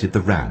presented the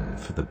ram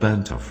for the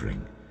burnt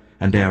offering,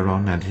 and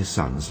Aaron and his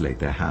sons laid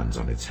their hands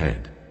on its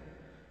head.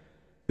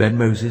 Then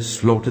Moses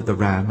slaughtered the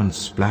ram and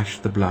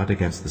splashed the blood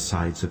against the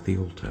sides of the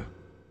altar.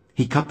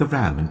 He cut the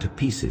ram into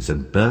pieces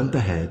and burned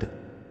the head,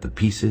 the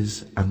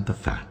pieces and the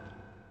fat.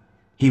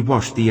 He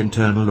washed the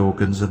internal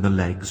organs and the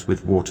legs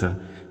with water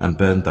and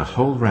burned the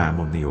whole ram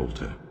on the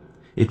altar.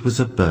 It was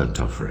a burnt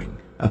offering,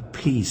 a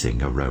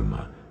pleasing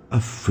aroma, a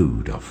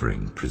food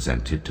offering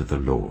presented to the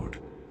Lord,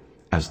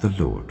 as the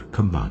Lord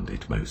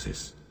commanded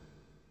Moses.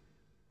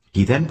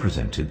 He then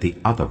presented the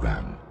other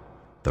ram,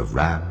 the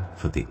ram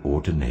for the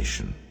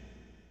ordination.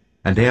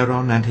 And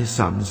Aaron and his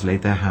sons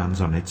laid their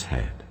hands on its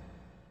head.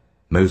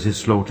 Moses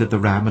slaughtered the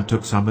ram and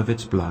took some of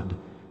its blood,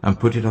 and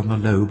put it on the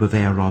lobe of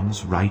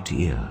Aaron's right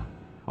ear,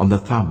 on the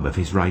thumb of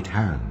his right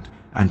hand,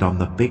 and on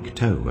the big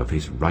toe of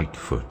his right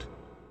foot.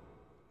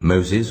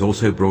 Moses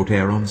also brought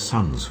Aaron's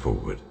sons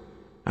forward,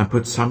 and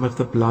put some of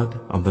the blood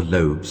on the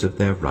lobes of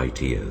their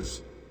right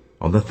ears,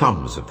 on the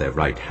thumbs of their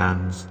right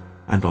hands,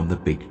 and on the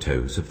big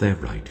toes of their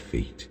right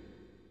feet.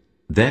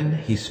 Then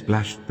he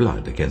splashed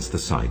blood against the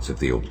sides of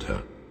the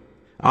altar.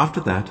 After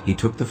that he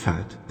took the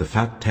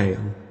fat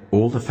tail,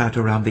 all the fat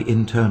around the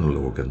internal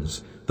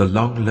organs, the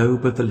long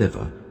lobe of the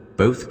liver,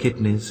 both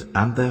kidneys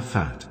and their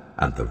fat,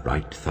 and the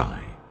right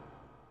thigh.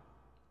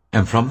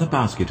 And from the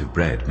basket of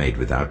bread made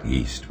without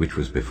yeast, which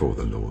was before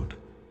the Lord,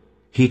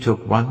 he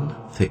took 1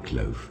 thick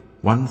loaf,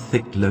 1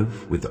 thick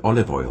loaf with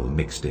olive oil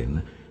mixed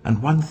in,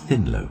 and 1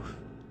 thin loaf,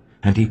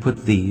 and he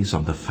put these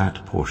on the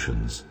fat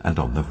portions and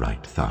on the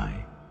right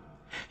thigh.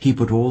 He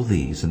put all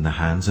these in the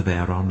hands of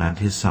Aaron and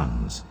his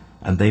sons,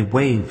 and they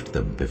waved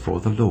them before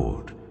the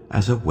Lord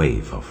as a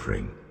wave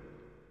offering.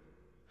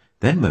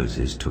 Then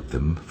Moses took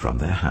them from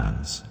their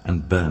hands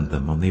and burned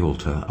them on the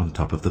altar on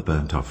top of the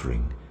burnt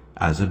offering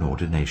as an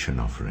ordination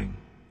offering,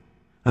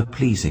 a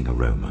pleasing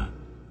aroma,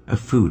 a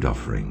food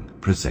offering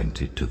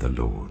presented to the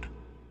Lord.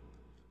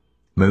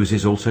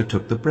 Moses also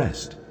took the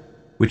breast,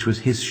 which was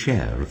his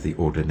share of the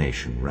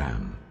ordination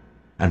ram,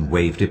 and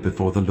waved it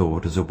before the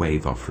Lord as a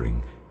wave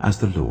offering, as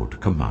the Lord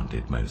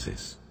commanded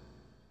Moses.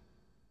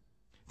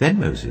 Then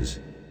Moses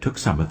took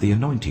some of the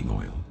anointing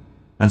oil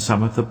and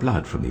some of the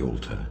blood from the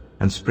altar,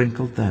 and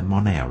sprinkled them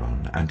on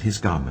Aaron and his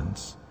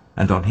garments,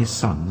 and on his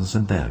sons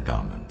and their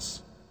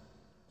garments.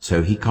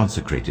 So he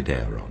consecrated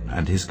Aaron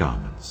and his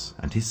garments,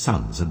 and his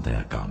sons and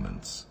their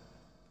garments.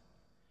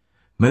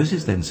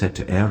 Moses then said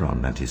to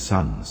Aaron and his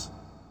sons,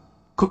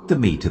 "Cook the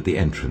meat at the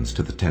entrance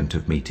to the tent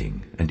of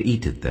meeting, and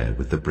eat it there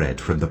with the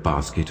bread from the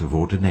basket of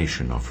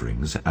ordination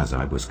offerings, as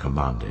I was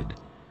commanded.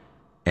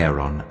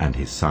 Aaron and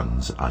his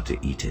sons are to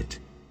eat it.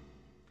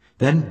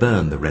 Then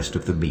burn the rest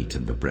of the meat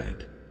and the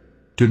bread.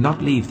 Do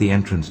not leave the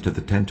entrance to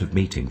the tent of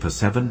meeting for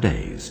 7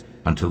 days,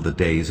 until the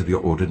days of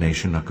your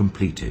ordination are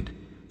completed,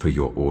 for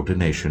your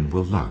ordination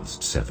will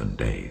last 7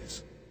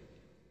 days.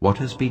 What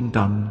has been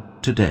done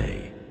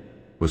today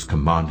was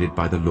commanded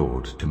by the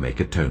Lord to make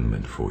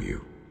atonement for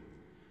you.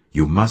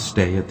 You must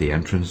stay at the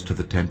entrance to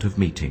the tent of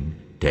meeting,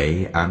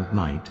 day and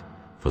night,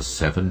 for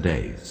 7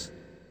 days,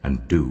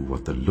 and do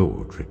what the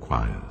Lord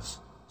requires,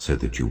 so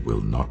that you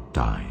will not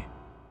die.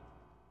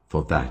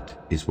 For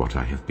that is what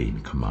I have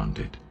been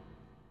commanded."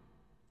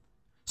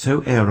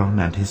 So Aaron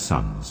and his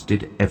sons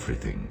did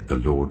everything the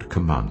Lord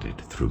commanded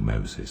through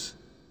Moses.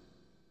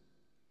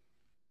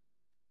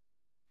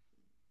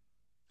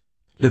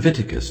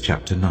 Leviticus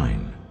chapter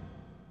 9.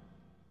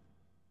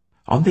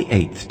 On the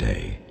 8th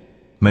day,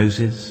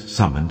 Moses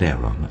summoned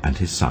Aaron and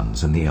his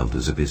sons and the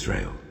elders of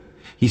Israel.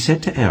 He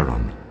said to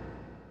Aaron,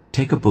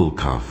 "Take a bull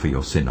calf for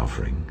your sin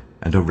offering,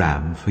 and a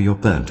ram for your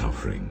burnt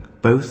offering,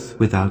 both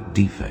without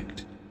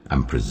defect,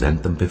 and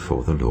present them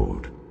before the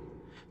Lord.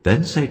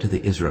 Then say to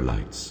the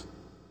Israelites,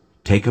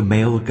 Take a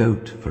male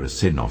goat for a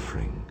sin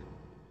offering,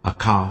 a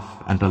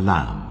calf and a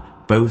lamb,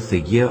 both a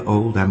year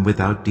old and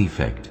without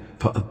defect,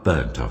 for a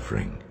burnt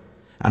offering,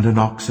 and an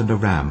ox and a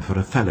ram for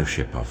a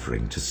fellowship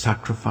offering to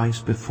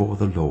sacrifice before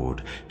the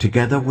Lord,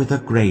 together with a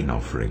grain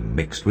offering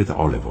mixed with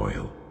olive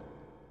oil.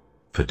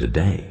 For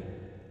today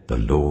the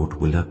Lord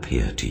will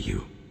appear to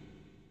you."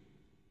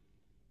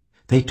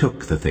 They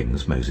took the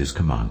things Moses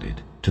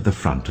commanded to the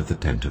front of the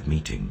tent of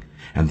meeting,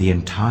 and the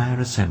entire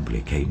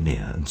assembly came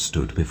near and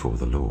stood before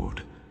the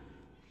Lord.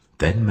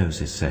 Then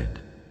Moses said,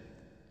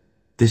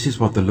 "This is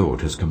what the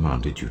Lord has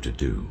commanded you to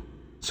do,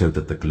 so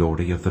that the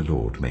glory of the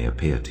Lord may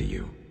appear to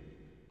you."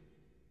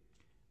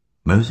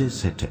 Moses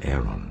said to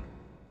Aaron,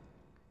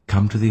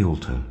 "Come to the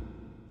altar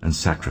and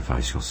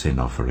sacrifice your sin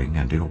offering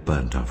and your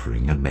burnt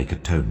offering, and make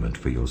atonement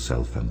for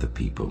yourself and the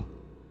people.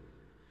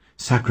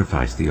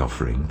 Sacrifice the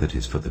offering that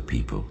is for the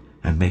people,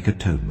 and make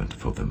atonement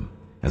for them,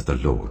 as the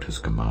Lord has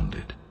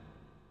commanded."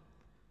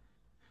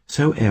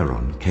 So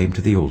Aaron came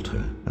to the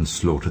altar and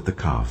slaughtered the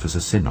calf as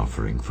a sin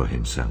offering for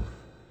himself.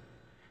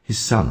 His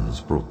sons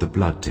brought the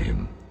blood to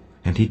him,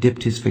 and he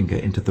dipped his finger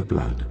into the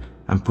blood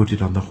and put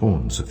it on the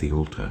horns of the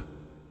altar.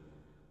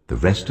 The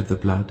rest of the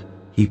blood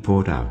he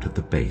poured out at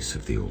the base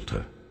of the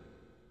altar.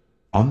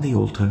 On the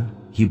altar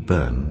he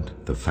burned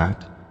the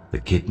fat, the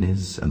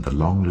kidneys, and the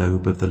long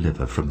lobe of the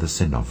liver from the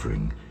sin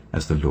offering,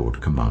 as the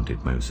Lord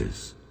commanded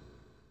Moses.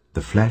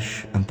 The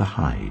flesh and the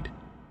hide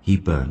he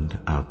burned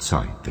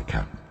outside the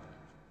camp.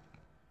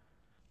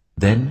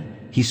 Then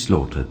he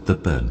slaughtered the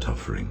burnt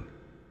offering.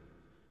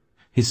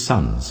 His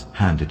sons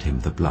handed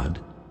him the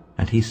blood,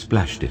 and he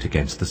splashed it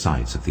against the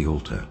sides of the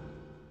altar.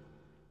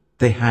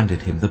 They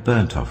handed him the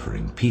burnt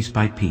offering, piece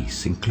by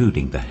piece,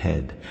 including the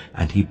head,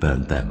 and he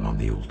burned them on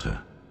the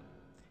altar.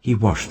 He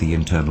washed the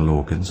internal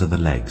organs and the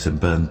legs and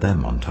burned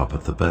them on top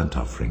of the burnt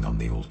offering on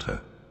the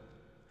altar.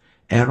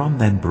 Aaron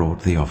then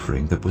brought the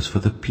offering that was for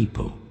the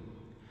people.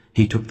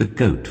 He took the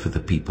goat for the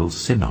people's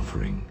sin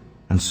offering,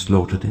 and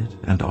slaughtered it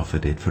and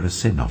offered it for a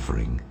sin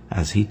offering,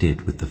 as he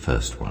did with the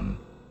first one.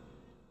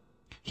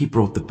 He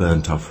brought the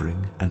burnt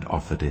offering and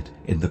offered it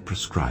in the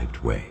prescribed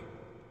way.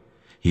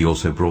 He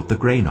also brought the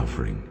grain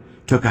offering,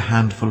 took a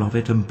handful of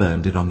it and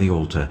burned it on the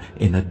altar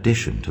in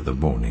addition to the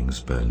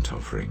morning's burnt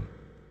offering.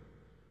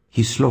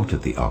 He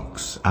slaughtered the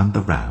ox and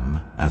the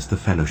ram as the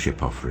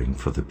fellowship offering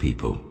for the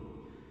people.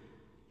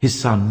 His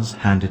sons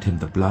handed him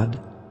the blood,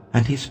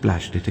 and he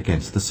splashed it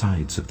against the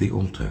sides of the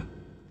altar.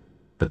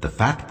 But the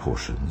fat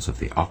portions of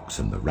the ox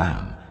and the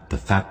ram, the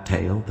fat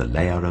tail, the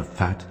layer of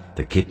fat,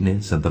 the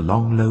kidneys, and the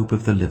long lobe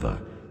of the liver,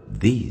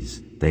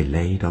 these they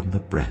laid on the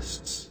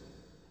breasts.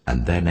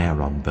 And then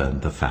Aaron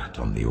burned the fat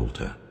on the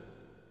altar.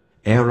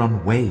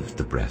 Aaron waved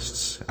the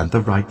breasts and the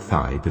right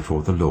thigh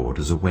before the Lord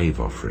as a wave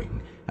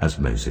offering, as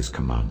Moses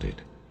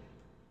commanded.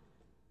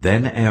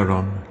 Then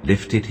Aaron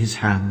lifted his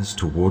hands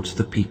towards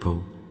the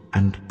people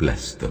and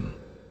blessed them.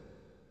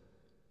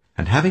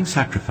 And having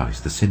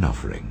sacrificed the sin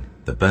offering,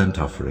 the burnt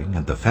offering,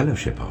 and the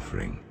fellowship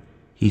offering,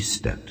 he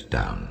stepped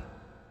down.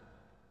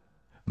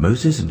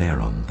 Moses and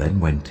Aaron then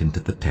went into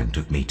the tent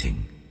of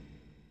meeting.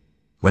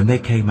 When they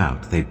came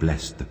out, they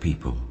blessed the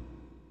people,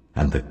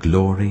 and the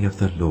glory of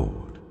the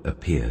Lord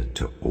appeared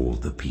to all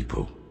the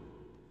people.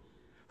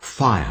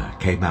 Fire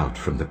came out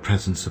from the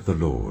presence of the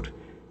Lord,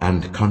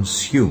 and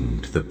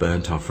consumed the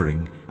burnt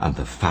offering and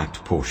the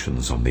fat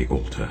portions on the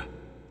altar.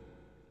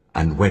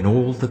 And when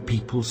all the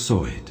people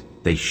saw it,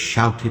 they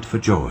shouted for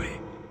joy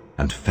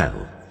and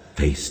fell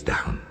face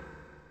down.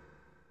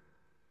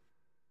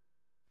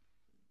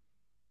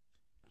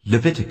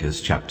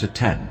 Leviticus chapter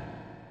 10.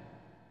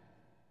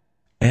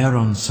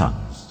 Aaron's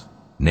sons,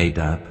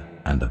 Nadab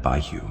and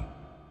Abihu.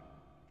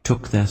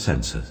 took their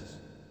censers,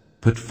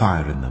 put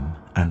fire in them,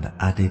 and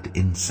added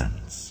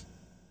incense.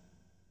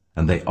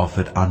 And they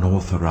offered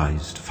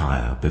unauthorized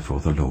fire before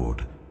the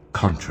Lord,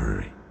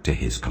 contrary to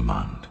his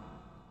command.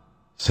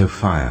 So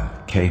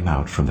fire came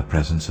out from the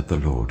presence of the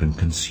Lord and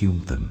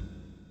consumed them,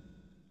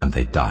 and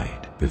they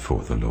died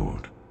before the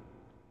Lord.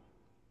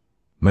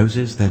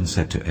 Moses then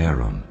said to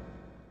Aaron,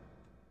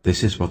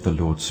 "This is what the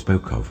Lord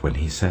spoke of when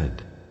he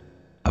said,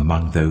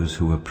 'Among those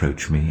who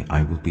approach me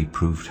I will be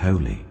proved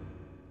holy.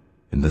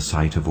 In the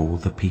sight of all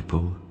the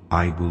people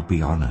I will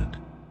be honored.'"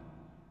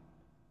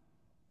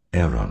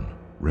 Aaron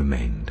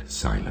remained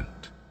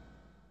silent.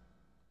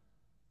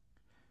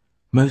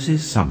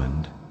 Moses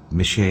summoned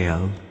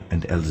Mishael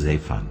and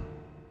Elzaphan,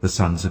 the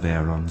sons of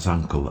Aaron's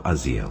uncle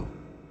Uzziel,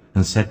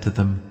 and said to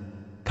them,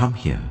 "Come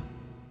here,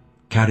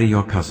 carry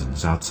your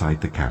cousins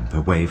outside the camp,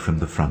 away from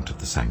the front of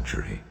the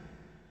sanctuary."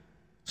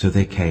 So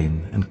they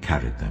came and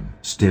carried them,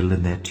 still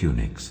in their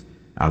tunics,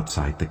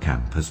 outside the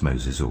camp as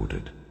Moses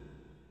ordered.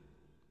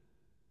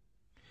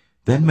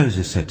 Then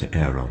Moses said to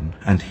Aaron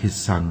and his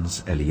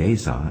sons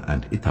Eleazar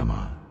and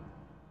Ithamar,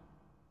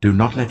 "Do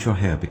not let your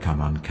hair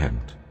become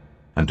unkempt,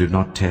 and do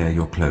not tear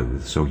your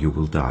clothes, or you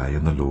will die,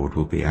 and the Lord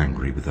will be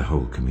angry with the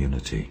whole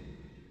community.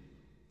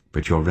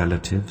 But your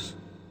relatives,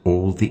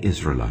 all the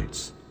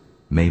Israelites,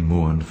 may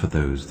mourn for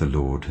those the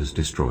Lord has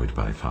destroyed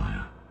by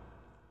fire.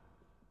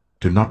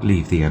 Do not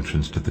leave the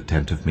entrance to the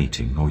tent of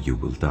meeting, or you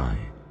will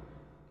die,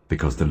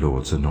 because the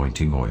Lord's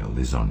anointing oil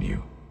is on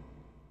you."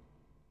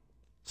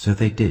 So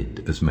they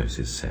did as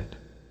Moses said.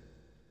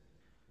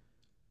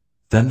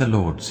 Then the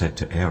Lord said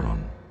to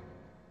Aaron,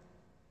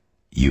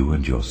 "You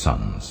and your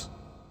sons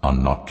are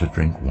not to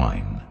drink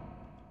wine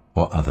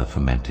or other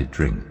fermented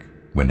drink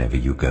whenever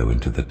you go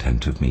into the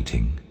tent of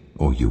meeting,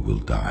 or you will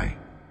die.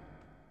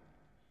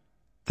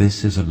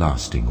 This is a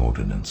lasting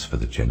ordinance for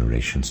the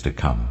generations to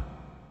come,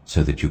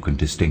 so that you can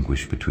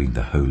distinguish between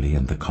the holy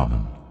and the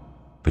common,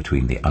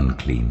 between the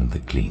unclean and the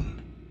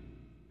clean,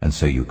 and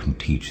so you can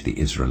teach the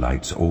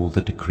Israelites all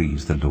the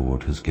decrees the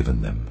Lord has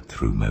given them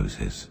through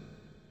Moses."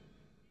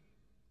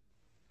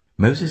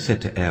 Moses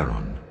said to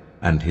Aaron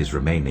and his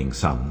remaining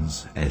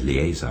sons,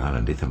 Eleazar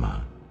and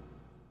Ithamar,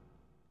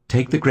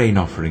 "Take the grain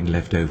offering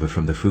left over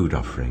from the food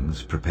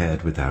offerings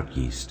prepared without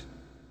yeast,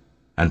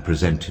 and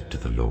present it to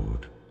the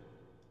Lord,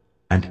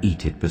 and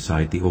eat it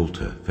beside the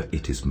altar, for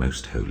it is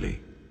most holy.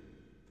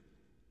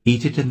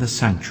 Eat it in the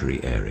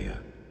sanctuary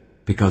area,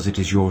 because it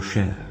is your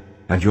share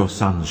and your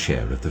son's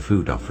share of the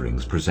food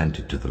offerings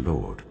presented to the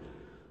Lord,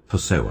 for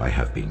so I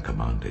have been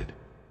commanded.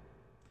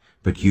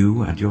 But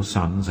you and your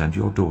sons and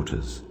your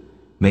daughters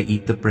may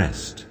eat the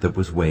breast that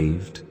was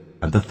waved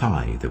and the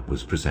thigh that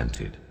was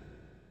presented.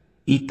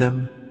 Eat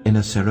them in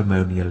a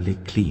ceremonially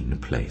clean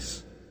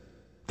place.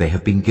 They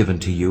have been given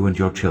to you and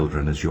your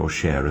children as your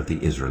share of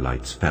the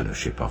Israelites'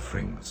 fellowship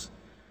offerings.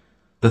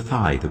 The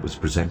thigh that was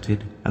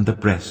presented and the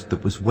breast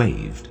that was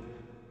waved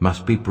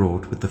must be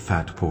brought with the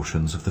fat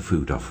portions of the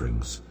food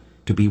offerings,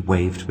 to be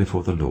waved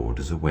before the Lord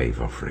as a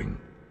wave offering.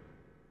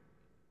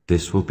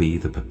 This will be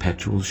the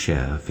perpetual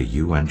share for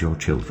you and your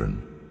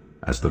children,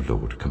 as the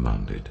Lord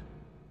commanded."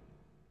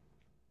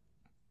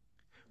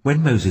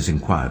 When Moses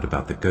inquired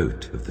about the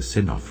goat of the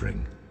sin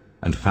offering,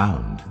 and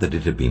found that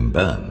it had been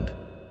burned,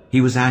 he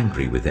was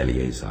angry with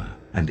Eleazar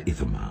and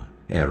Ithamar,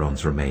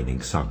 Aaron's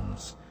remaining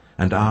sons,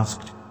 and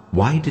asked,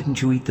 "Why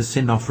didn't you eat the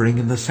sin offering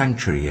in the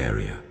sanctuary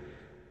area?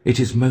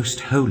 It is most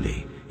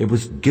holy. It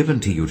was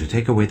given to you to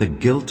take away the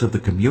guilt of the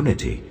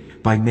community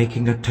by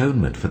making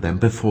atonement for them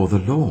before the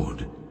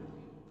Lord.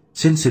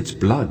 Since its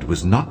blood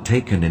was not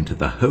taken into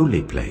the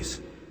holy place,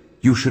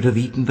 you should have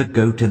eaten the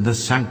goat in the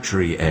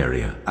sanctuary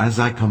area, as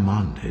I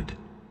commanded."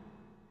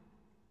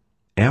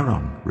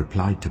 Aaron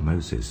replied to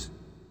Moses,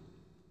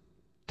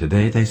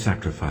 "Today they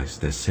sacrifice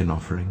their sin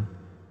offering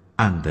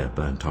and their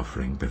burnt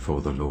offering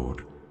before the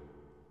Lord.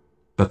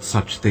 But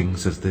such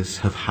things as this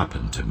have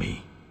happened to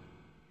me.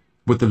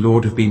 Would the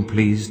Lord have been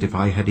pleased if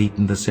I had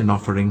eaten the sin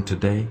offering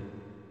today?"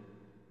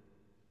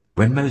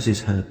 When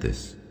Moses heard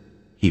this,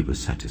 he was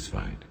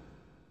satisfied.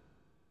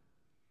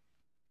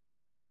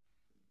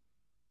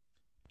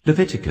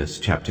 Leviticus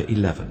chapter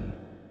 11.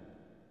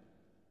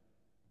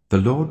 The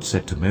Lord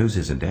said to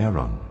Moses and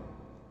Aaron,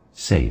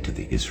 "Say to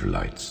the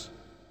Israelites,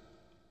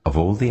 of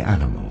all the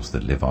animals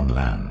that live on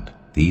land,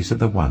 these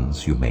are the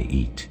ones you may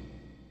eat.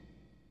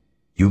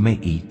 You may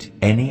eat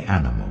any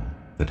animal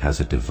that has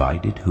a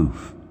divided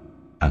hoof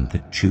and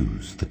that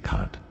chews the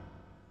cud.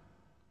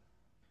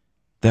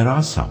 There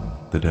are some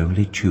that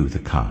only chew the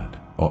cud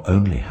or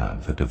only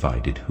have a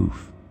divided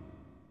hoof,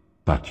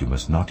 but you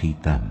must not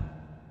eat them.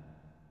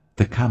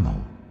 The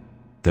camel,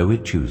 though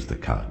it chews the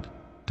cud,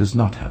 does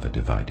not have a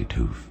divided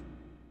hoof.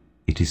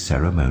 It is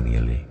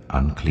ceremonially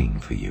unclean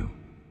for you.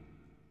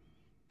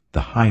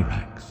 The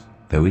hyrax,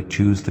 though it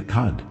chews the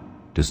cud,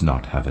 does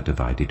not have a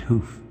divided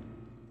hoof.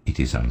 It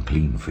is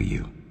unclean for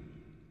you.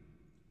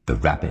 The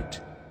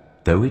rabbit,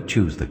 though it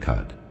chews the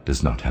cud,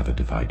 does not have a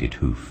divided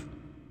hoof.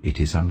 It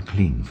is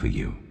unclean for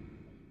you.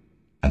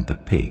 And the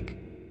pig,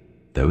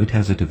 though it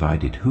has a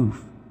divided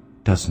hoof,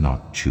 does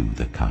not chew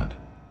the cud.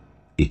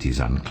 it is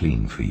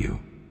unclean for you.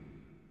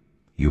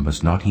 You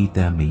must not eat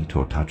their meat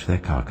or touch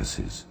their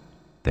carcasses.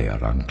 They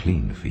are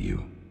unclean for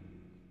you.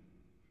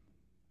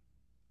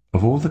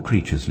 Of all the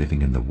creatures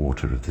living in the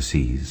water of the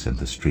seas and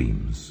the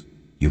streams,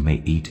 you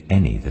may eat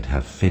any that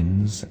have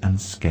fins and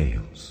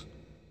scales.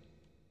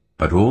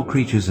 But all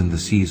creatures in the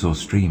seas or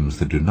streams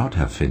that do not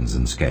have fins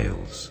and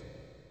scales,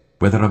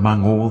 whether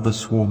among all the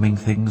swarming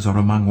things or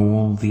among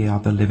all the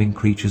other living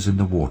creatures in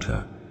the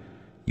water,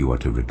 you are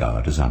to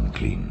regard as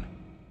unclean.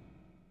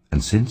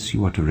 And since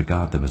you are to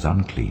regard them as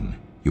unclean,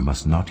 you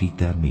must not eat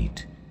their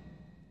meat.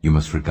 You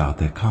must regard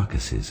their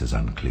carcasses as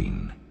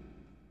unclean.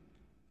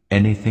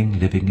 Anything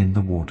living in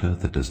the water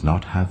that does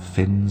not have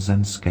fins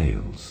and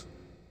scales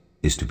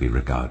is to be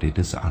regarded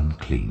as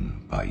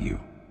unclean by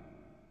you.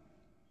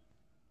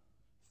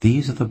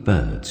 These are the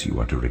birds you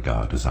are to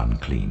regard as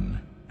unclean,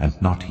 and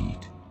not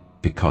eat,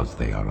 because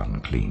they are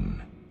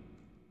unclean: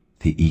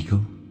 the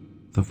eagle,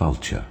 the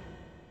vulture,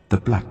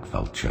 the black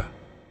vulture,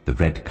 the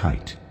red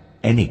kite,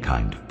 any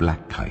kind of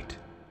black kite,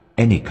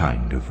 any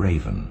kind of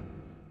raven,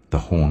 the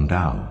horned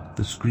owl,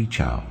 the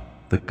screech owl,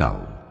 the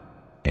gull,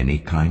 any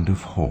kind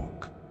of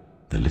hawk,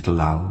 the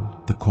little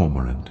owl, the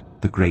cormorant,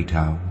 the great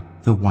owl,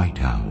 the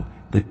white owl,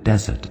 the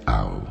desert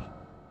owl,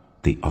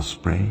 the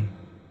osprey,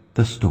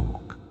 the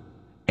stork,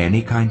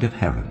 any kind of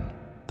heron,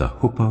 the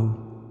hoopoe,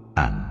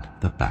 and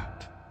the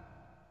bat.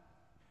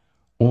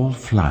 All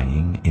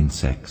flying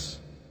insects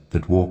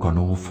that walk on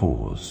all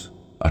fours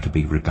are to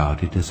be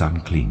regarded as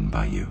unclean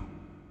by you.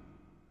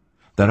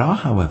 There are,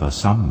 however,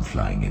 some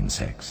flying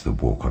insects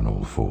that walk on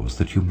all fours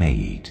that you may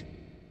eat,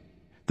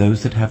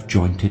 those that have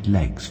jointed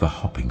legs for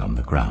hopping on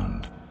the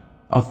ground.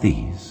 Of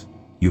these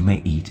you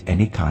may eat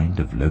any kind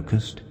of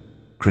locust,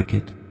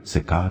 cricket,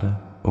 cicada,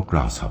 or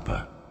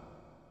grasshopper.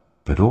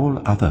 But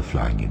all other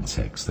flying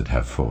insects that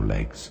have 4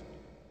 legs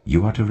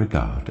you are to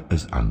regard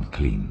as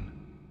unclean.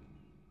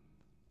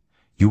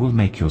 You will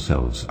make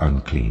yourselves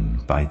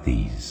unclean by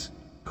these.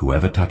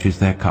 Whoever touches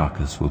their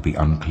carcass will be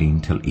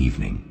unclean till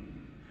evening.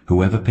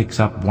 Whoever picks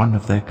up one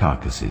of their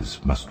carcasses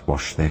must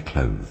wash their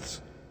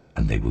clothes,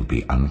 and they will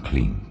be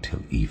unclean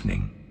till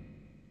evening.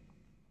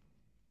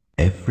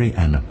 Every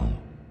animal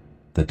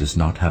that does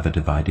not have a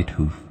divided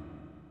hoof,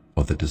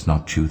 or that does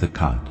not chew the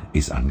cud,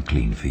 is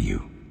unclean for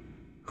you.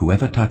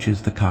 Whoever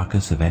touches the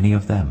carcass of any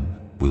of them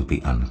will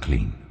be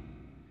unclean.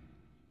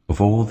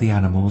 Of all the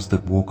animals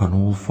that walk on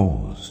all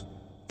fours,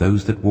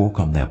 those that walk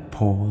on their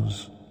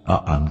paws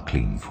are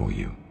unclean for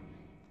you.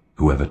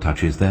 Whoever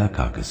touches their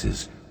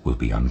carcasses will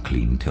be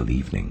unclean till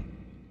evening.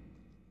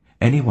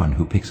 Anyone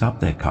who picks up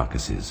their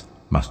carcasses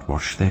must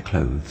wash their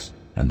clothes,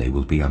 and they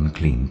will be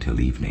unclean till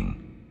evening.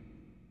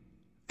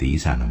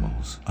 These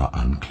animals are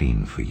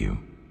unclean for you.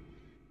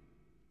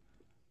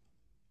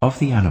 Of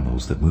the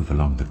animals that move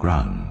along the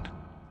ground,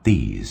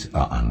 these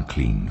are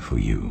unclean for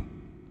you: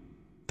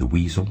 the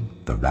weasel,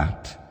 the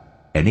rat,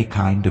 any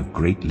kind of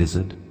great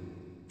lizard,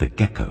 the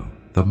gecko,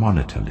 the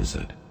monitor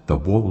lizard, the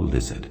wall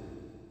lizard,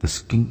 the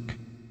skink,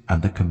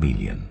 and the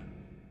chameleon.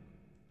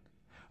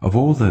 Of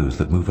all those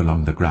that move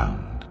along the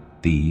ground,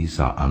 these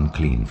are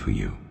unclean for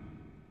you.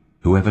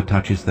 Whoever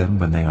touches them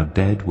when they are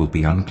dead will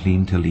be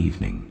unclean till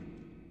evening.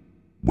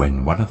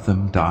 When one of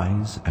them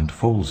dies and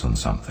falls on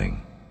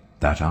something,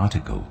 that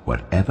article,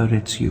 whatever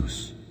its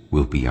use,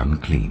 will be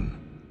unclean,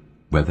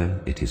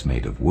 whether it is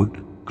made of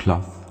wood,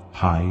 cloth,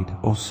 hide,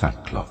 or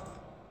sackcloth.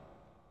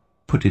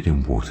 Put it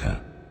in water.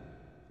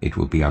 It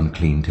will be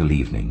unclean till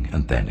evening,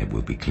 and then it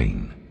will be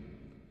clean.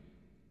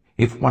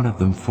 If one of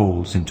them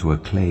falls into a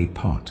clay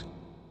pot,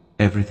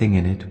 everything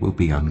in it will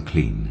be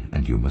unclean,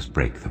 and you must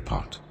break the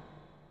pot.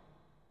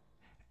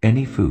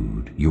 Any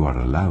food you are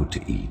allowed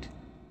to eat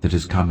that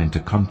has come into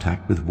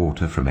contact with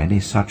water from any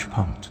such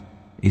pot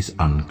is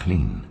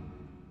unclean,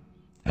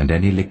 and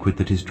any liquid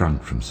that is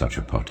drunk from such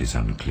a pot is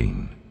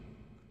unclean.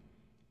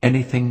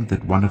 Anything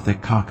that one of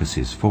their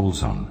carcasses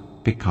falls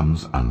on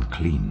becomes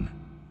unclean.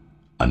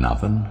 An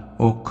oven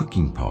or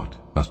cooking pot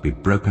must be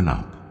broken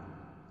up.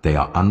 They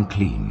are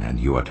unclean, and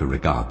you are to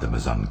regard them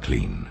as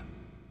unclean.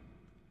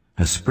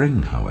 A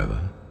spring,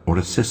 however, or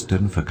a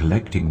cistern for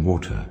collecting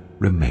water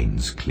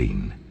remains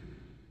clean.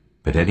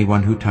 But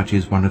anyone who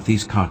touches one of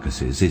these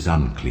carcasses is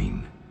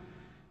unclean.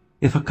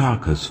 If a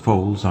carcass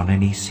falls on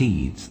any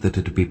seeds that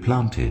are to be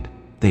planted,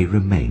 they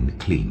remain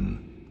clean.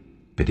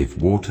 But if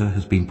water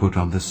has been put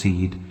on the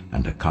seed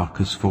and a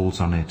carcass falls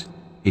on it,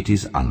 it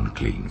is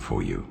unclean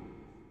for you.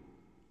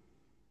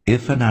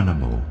 If an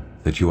animal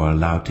that you are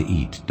allowed to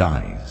eat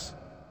dies,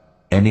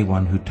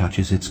 anyone who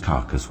touches its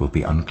carcass will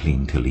be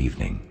unclean till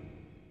evening.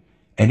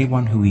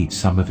 Anyone who eats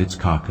some of its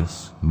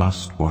carcass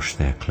must wash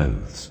their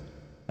clothes,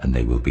 and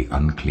they will be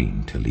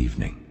unclean till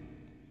evening.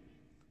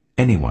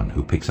 Anyone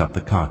who picks up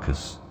the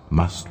carcass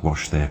must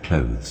wash their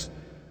clothes,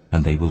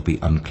 and they will be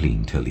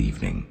unclean till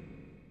evening.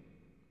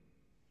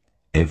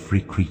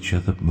 Every creature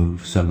that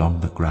moves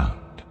along the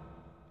ground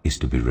is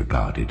to be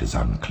regarded as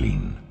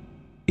unclean.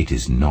 It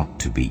is not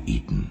to be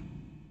eaten.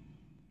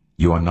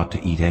 You are not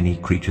to eat any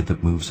creature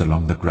that moves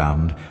along the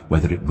ground,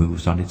 whether it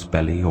moves on its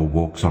belly or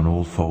walks on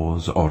all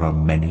fours or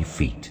on many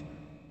feet.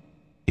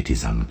 It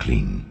is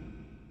unclean.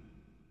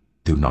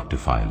 Do not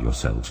defile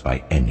yourselves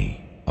by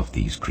any of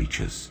these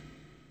creatures.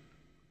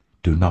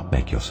 Do not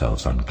make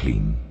yourselves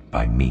unclean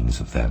by means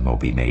of them, or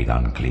be made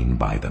unclean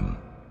by them.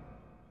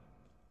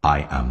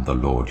 I am the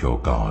Lord your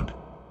God.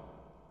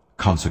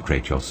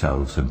 Consecrate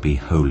yourselves and be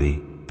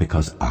holy,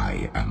 because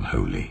I am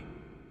holy.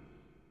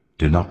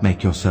 Do not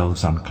make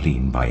yourselves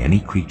unclean by any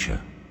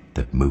creature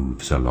that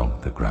moves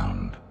along the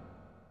ground.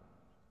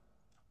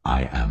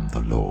 I am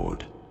the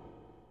Lord,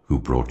 who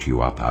brought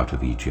you up out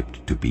of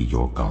Egypt to be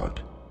your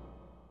God.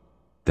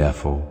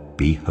 Therefore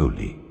be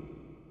holy,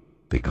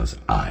 because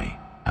I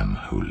am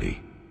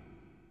holy.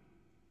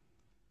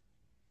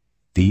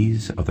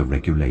 These are the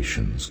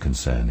regulations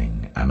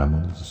concerning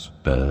animals,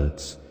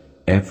 birds,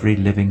 every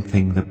living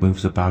thing that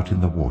moves about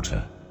in the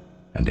water,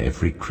 and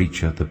every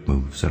creature that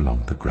moves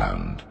along the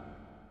ground.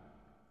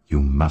 You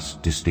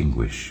must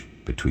distinguish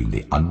between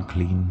the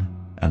unclean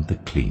and the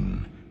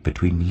clean,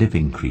 between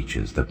living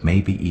creatures that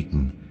may be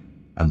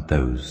eaten and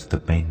those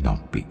that may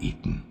not be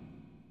eaten.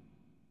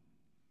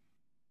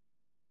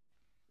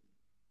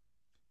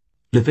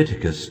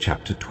 Leviticus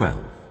chapter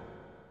 12.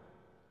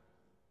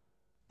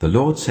 The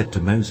Lord said to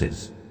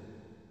Moses,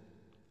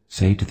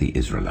 "Say to the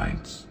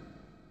Israelites,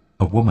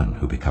 a woman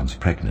who becomes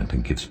pregnant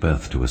and gives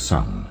birth to a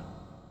son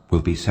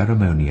will be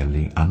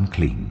ceremonially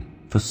unclean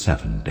for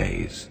 7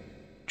 days,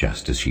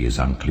 just as she is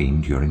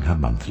unclean during her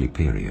monthly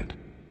period.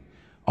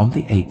 On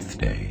the 8th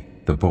day,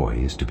 the boy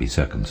is to be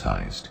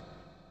circumcised.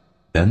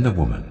 Then the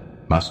woman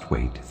must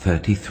wait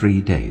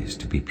 33 days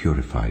to be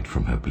purified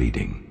from her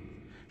bleeding.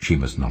 She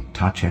must not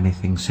touch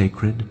anything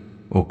sacred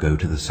or go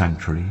to the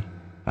sanctuary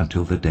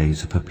until the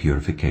days of her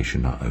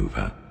purification are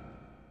over.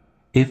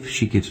 If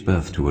she gives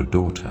birth to a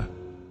daughter,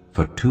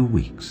 for 2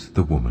 weeks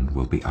the woman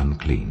will be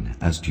unclean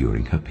as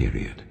during her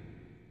period.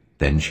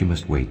 Then she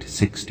must wait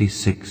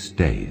 66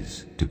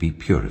 days to be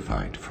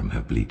purified from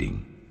her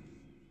bleeding.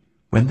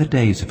 When the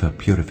days of her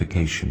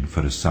purification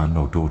for a son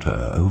or daughter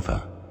are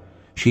over,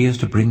 she is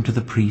to bring to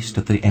the priest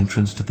at the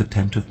entrance to the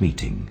tent of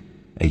meeting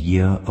a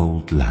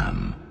year-old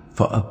lamb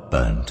for a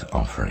burnt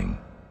offering,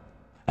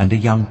 and a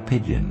young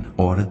pigeon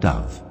or a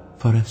dove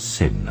for a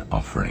sin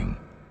offering.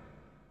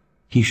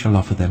 He shall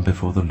offer them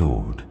before the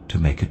Lord to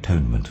make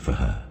atonement for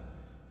her,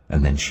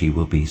 and then she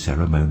will be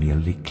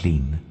ceremonially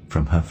clean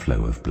from her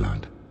flow of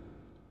blood.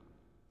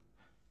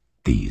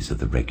 These are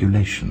the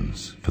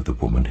regulations for the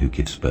woman who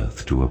gives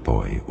birth to a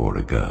boy or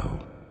a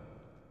girl.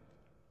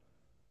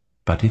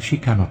 But if she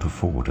cannot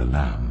afford a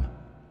lamb,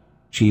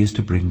 she is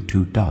to bring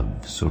 2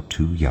 doves or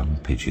 2 young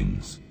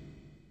pigeons,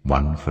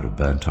 one for a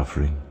burnt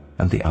offering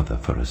and the other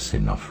for a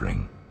sin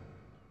offering.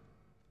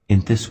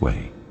 In this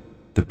way,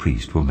 the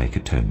priest will make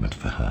atonement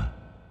for her,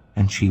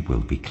 and she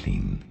will be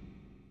clean.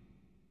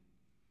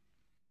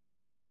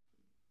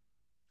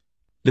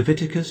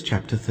 Leviticus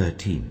chapter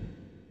 13.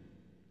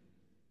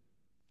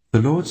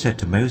 The Lord said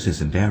to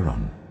Moses and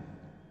Aaron,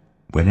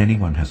 "When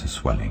anyone has a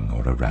swelling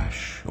or a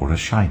rash or a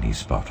shiny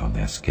spot on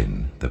their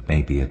skin that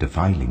may be a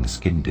defiling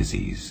skin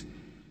disease,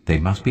 they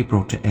must be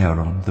brought to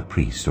Aaron the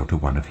priest or to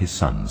one of his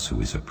sons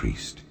who is a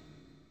priest.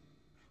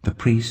 The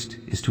priest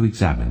is to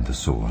examine the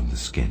sore on the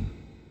skin,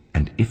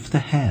 and if the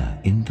hair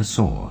in the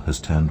sore has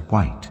turned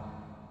white,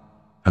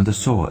 and the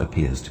sore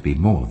appears to be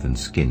more than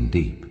skin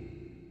deep,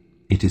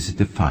 it is a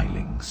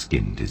defiling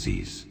skin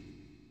disease.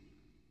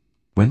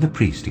 When the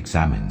priest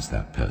examines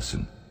that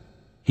person,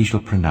 he shall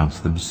pronounce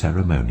them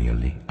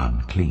ceremonially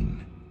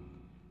unclean.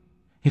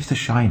 If the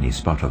shiny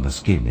spot on the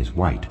skin is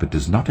white but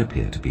does not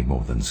appear to be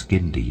more than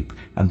skin deep,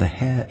 and the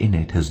hair in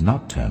it has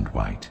not turned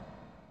white,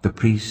 the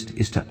priest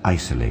is to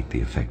isolate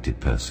the affected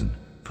person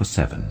for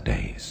 7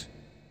 days.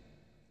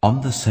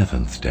 On the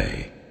 7th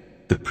day,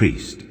 the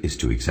priest is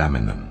to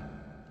examine them,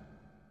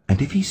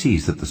 and if he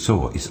sees that the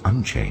sore is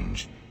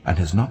unchanged and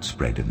has not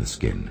spread in the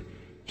skin,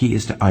 he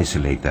is to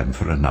isolate them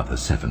for another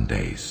 7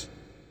 days.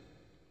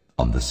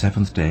 On the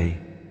 7th day,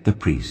 the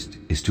priest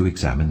is to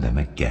examine them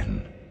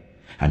again,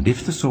 and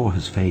if the sore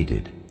has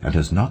faded and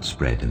has not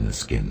spread in the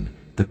skin,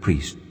 the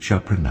priest shall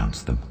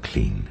pronounce them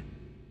clean.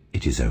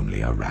 It is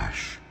only a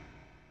rash.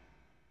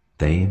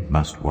 They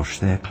must wash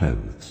their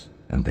clothes,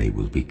 and they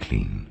will be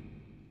clean.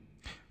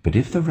 But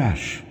if the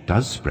rash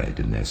does spread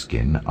in their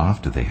skin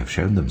after they have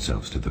shown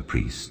themselves to the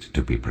priest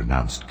to be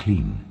pronounced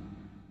clean,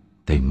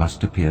 they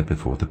must appear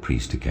before the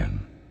priest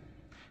again.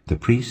 The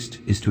priest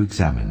is to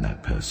examine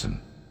that person,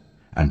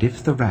 and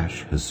if the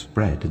rash has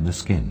spread in the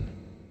skin,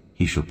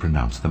 he shall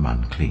pronounce them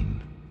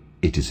unclean.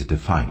 It is a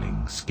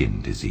defiling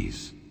skin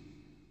disease.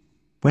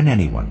 When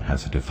anyone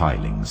has a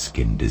defiling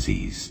skin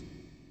disease,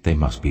 they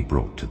must be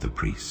brought to the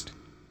priest.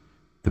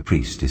 The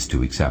priest is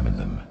to examine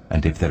them,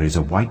 and if there is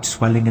a white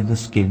swelling in the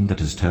skin that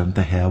has turned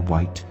the hair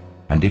white,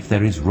 and if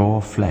there is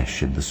raw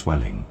flesh in the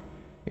swelling,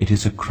 it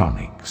is a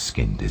chronic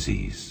skin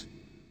disease,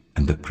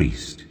 and the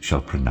priest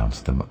shall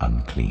pronounce them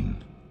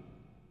unclean.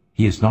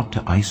 He is not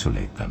to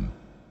isolate them,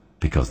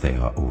 because they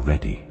are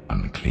already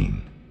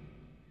unclean.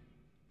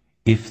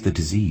 If the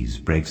disease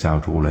breaks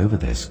out all over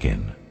their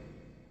skin,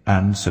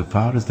 and so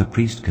far as the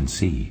priest can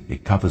see,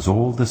 it covers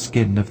all the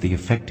skin of the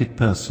affected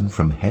person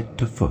from head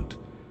to foot,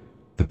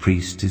 the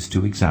priest is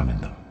to examine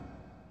them,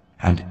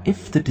 and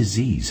if the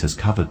disease has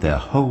covered their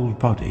whole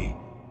body,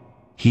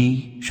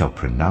 he shall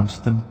pronounce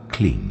them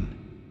clean.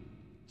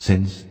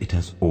 Since it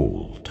has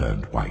all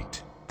turned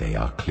white, they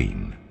are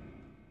clean.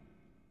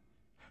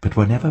 But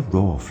whenever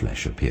raw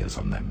flesh appears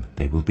on them,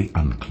 they will be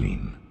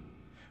unclean.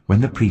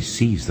 When the priest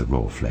sees the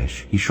raw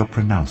flesh, he shall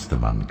pronounce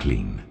them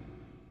unclean.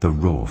 The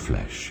raw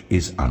flesh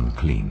is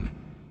unclean.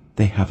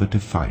 They have a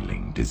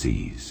defiling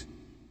disease.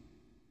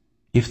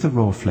 If the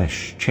raw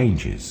flesh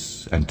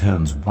changes and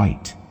turns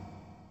white,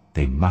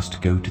 they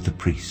must go to the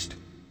priest.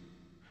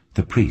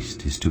 The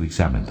priest is to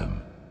examine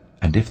them,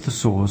 and if the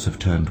sores have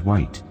turned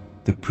white,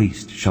 the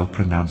priest shall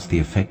pronounce the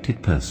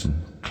affected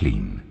person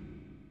clean.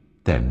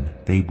 Then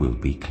they will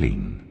be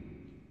clean.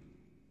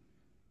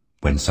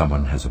 When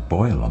someone has a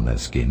boil on their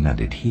skin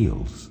and it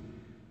heals,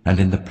 and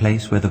in the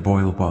place where the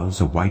boil was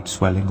a white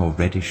swelling or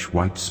reddish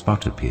white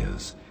spot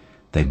appears,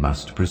 they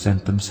must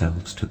present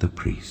themselves to the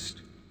priest.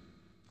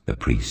 The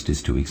priest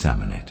is to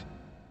examine it,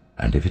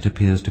 and if it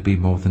appears to be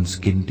more than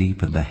skin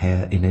deep and the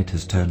hair in it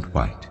has turned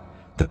white,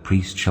 the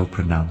priest shall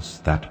pronounce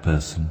that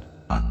person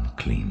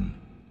unclean.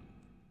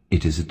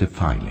 It is a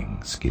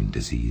defiling skin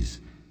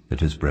disease that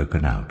has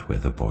broken out where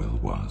the boil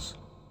was.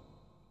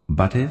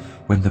 But if,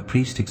 when the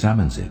priest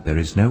examines it, there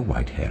is no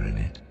white hair in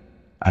it,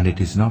 and it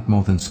is not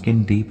more than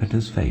skin deep and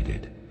has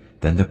faded,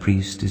 then the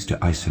priest is to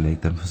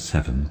isolate them for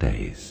 7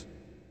 days.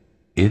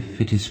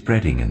 If it is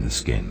spreading in the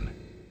skin,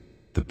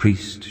 the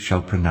priest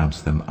shall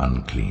pronounce them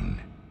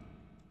unclean.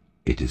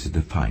 It is a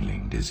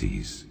defiling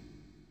disease.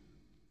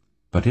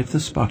 But if the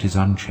spot is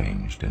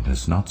unchanged and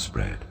has not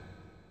spread,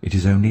 it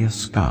is only a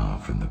scar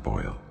from the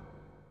boil,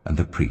 and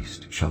the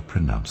priest shall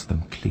pronounce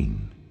them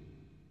clean.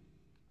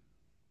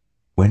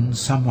 When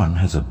someone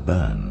has a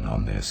burn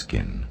on their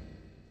skin,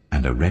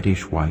 and a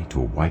reddish white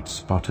or white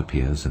spot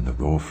appears in the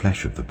raw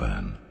flesh of the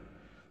burn,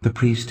 the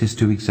priest is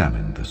to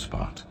examine the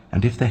spot,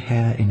 and if the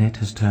hair in it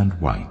has turned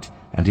white,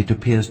 and it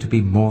appears to be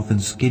more than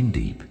skin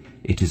deep,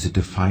 it is a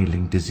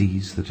defiling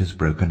disease that has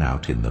broken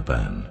out in the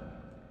burn.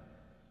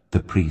 The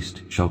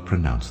priest shall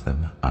pronounce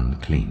them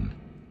unclean.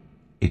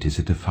 It is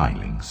a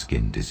defiling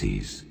skin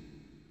disease.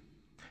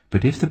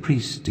 But if the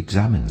priest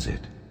examines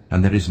it,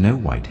 and there is no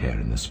white hair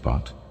in the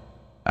spot,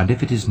 and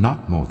if it is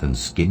not more than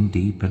skin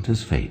deep and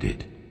has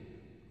faded,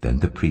 then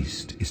the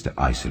priest is to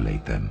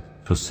isolate them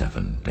for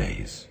 7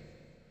 days.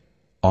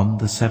 On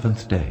the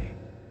 7th day,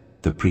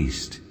 the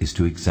priest is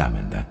to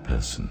examine that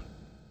person.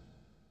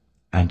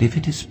 And if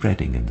it is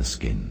spreading in the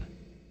skin,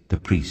 the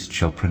priest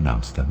shall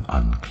pronounce them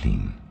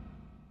unclean.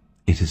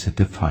 It is a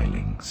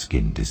defiling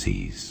skin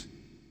disease.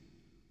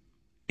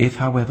 If,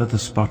 however, the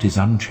spot is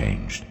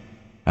unchanged,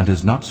 and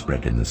has not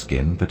spread in the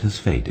skin but has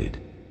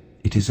faded,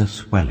 it is a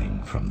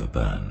swelling from the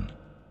burn,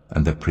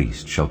 and the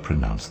priest shall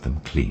pronounce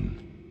them clean.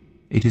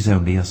 It is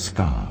only a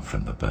scar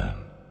from the burn.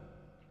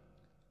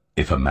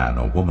 If a man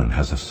or woman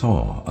has a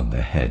sore on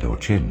their head or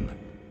chin,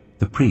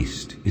 the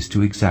priest is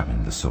to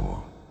examine the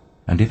sore,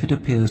 and if it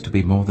appears to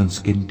be more than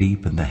skin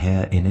deep and the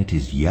hair in it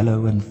is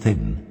yellow and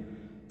thin,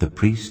 the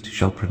priest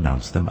shall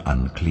pronounce them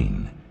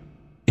unclean.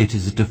 It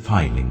is a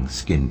defiling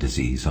skin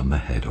disease on the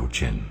head or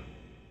chin.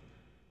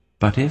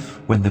 But if,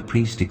 when the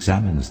priest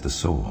examines the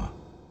sore,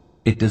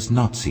 it does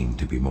not seem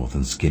to be more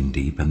than skin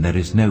deep and there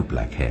is no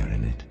black hair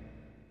in it,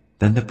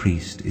 then the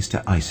priest is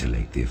to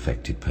isolate the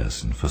affected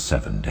person for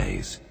 7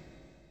 days.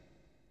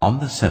 On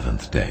the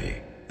 7th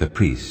day, the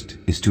priest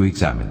is to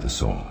examine the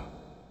sore,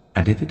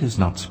 and if it has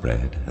not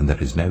spread and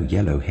there is no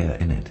yellow hair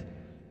in it,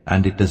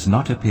 and it does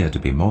not appear to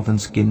be more than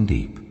skin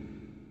deep,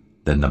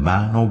 then the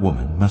man or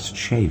woman must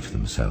shave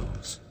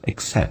themselves,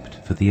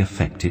 except for the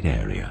affected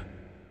area,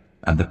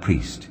 and the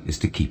priest is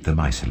to keep them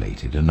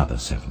isolated another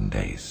 7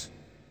 days.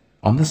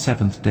 On the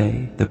 7th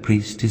day, the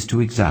priest is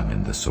to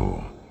examine the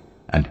sore,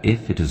 and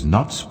if it has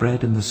not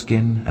spread in the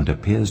skin and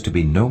appears to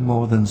be no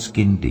more than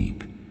skin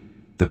deep,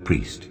 the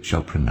priest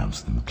shall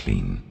pronounce them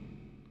clean.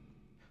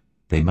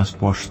 They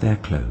must wash their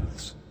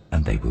clothes,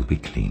 and they will be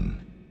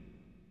clean.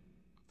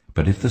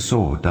 But if the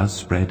sore does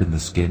spread in the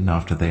skin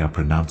after they are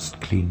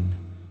pronounced clean,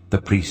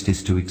 the priest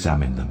is to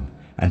examine them,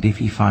 and if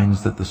he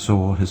finds that the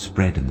sore has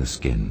spread in the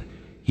skin,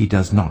 he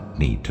does not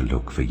need to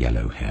look for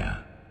yellow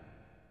hair.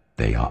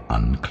 They are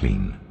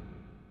unclean.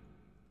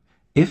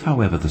 If,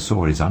 however, the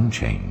sore is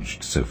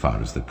unchanged so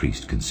far as the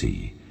priest can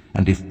see,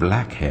 and if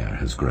black hair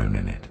has grown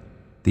in it,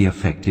 the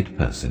affected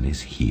person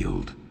is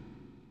healed.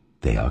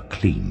 They are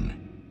clean,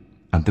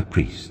 and the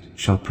priest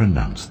shall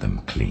pronounce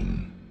them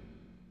clean.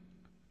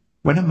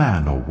 When a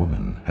man or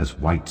woman has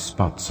white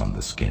spots on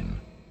the skin,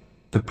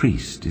 the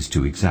priest is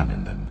to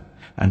examine them,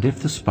 and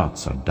if the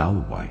spots are dull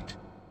white,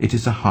 it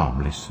is a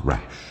harmless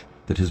rash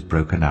that has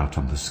broken out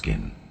on the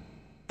skin.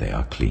 They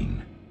are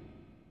clean.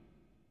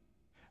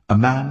 A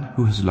man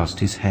who has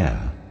lost his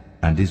hair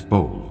and is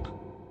bald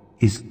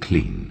is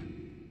clean.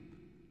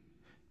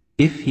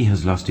 If he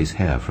has lost his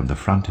hair from the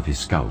front of his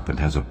scalp and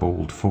has a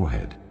bald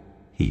forehead,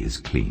 he is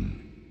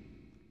clean.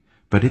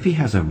 But if he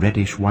has a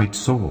reddish-white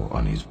sore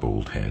on his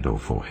bald head or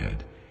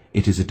forehead,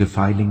 it is a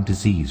defiling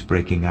disease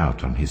breaking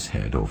out on his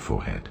head or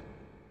forehead.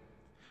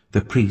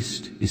 The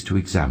priest is to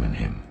examine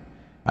him,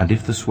 and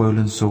if the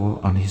swollen sore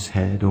on his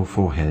head or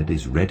forehead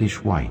is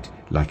reddish-white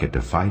like a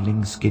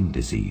defiling skin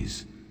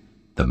disease,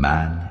 the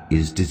man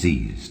is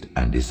diseased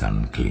and is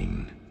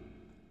unclean.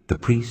 The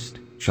priest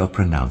shall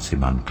pronounce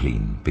him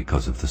unclean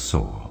because of the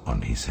sore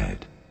on his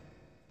head.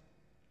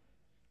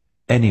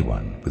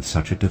 Anyone with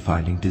such a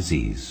defiling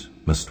disease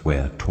must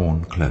wear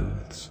torn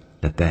clothes,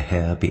 let their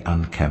hair be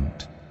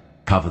unkempt,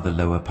 cover the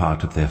lower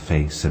part of their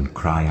face, and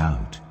cry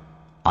out,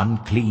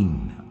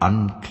 "Unclean,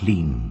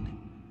 unclean!"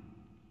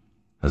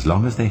 As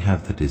long as they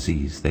have the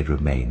disease, they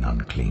remain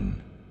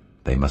unclean.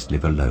 They must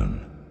live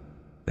alone.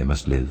 They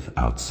must live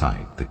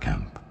outside the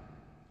camp.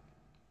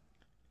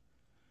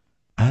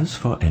 As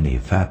for any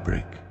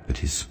fabric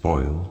that is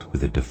spoiled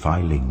with a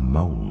defiling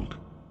mold,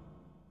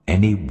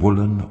 any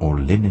woolen or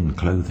linen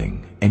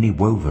clothing, any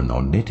woven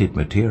or knitted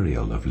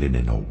material of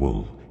linen or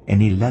wool,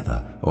 any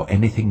leather or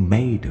anything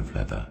made of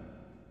leather,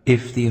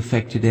 if the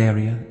affected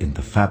area in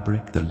the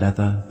fabric, the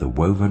leather, the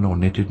woven or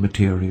knitted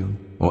material,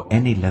 or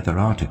any leather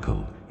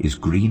article is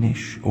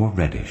greenish or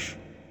reddish,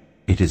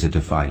 it is a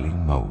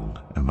defiling mold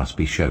and must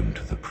be shown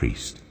to the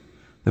priest.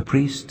 The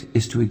priest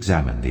is to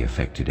examine the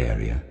affected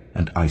area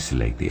and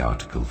isolate the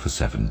article for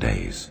 7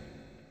 days.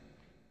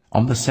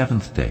 On the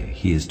 7th day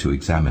he is to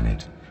examine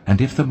it,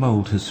 and if the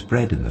mold has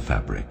spread in the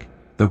fabric,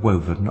 the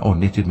woven or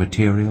knitted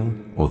material,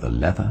 or the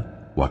leather,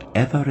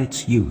 whatever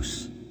its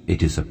use,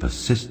 it is a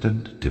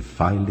persistent,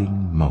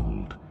 defiling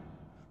mold.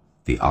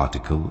 The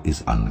article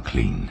is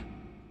unclean.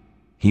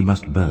 He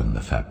must burn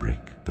the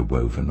fabric, the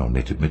woven or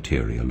knitted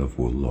material of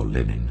wool or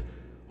linen,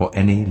 or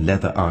any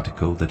leather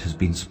article that has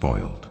been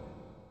spoiled,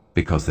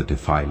 because the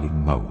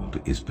defiling mold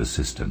is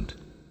persistent.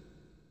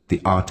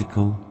 The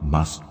article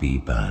must be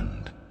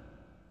burned.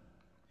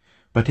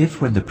 But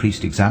if, when the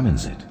priest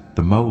examines it,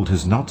 the mold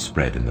has not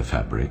spread in the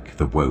fabric,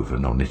 the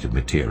woven or knitted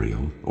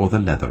material, or the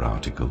leather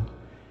article,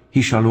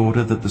 he shall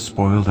order that the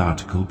spoiled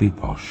article be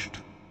washed.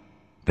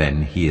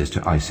 Then he is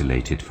to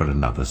isolate it for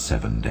another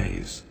 7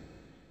 days.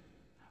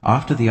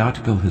 After the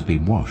article has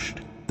been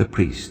washed, the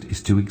priest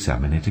is to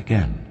examine it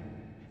again,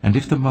 and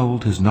if the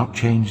mold has not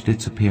changed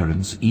its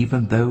appearance,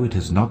 even though it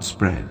has not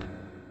spread,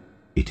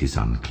 it is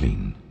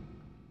unclean.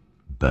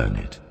 Burn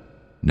it,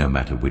 no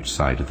matter which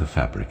side of the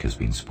fabric has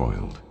been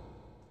spoiled.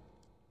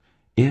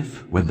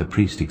 If, when the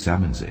priest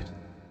examines it,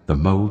 the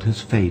mold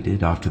has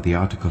faded after the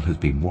article has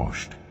been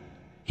washed,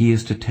 he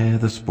is to tear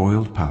the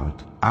spoiled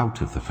part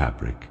out of the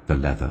fabric, the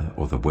leather,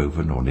 or the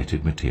woven or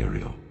knitted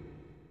material.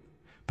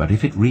 But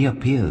if it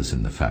reappears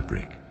in the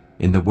fabric,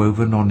 in the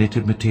woven or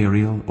knitted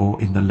material,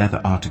 or in the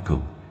leather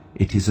article,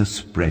 it is a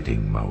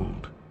spreading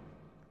mold.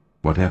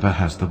 Whatever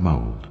has the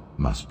mold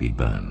must be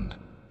burned.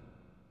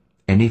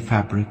 Any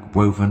fabric,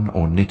 woven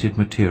or knitted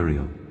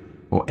material,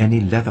 or any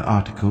leather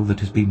article that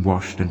has been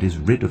washed and is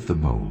rid of the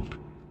mold,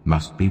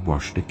 must be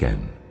washed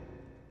again.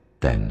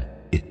 Then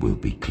it will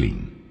be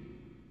clean.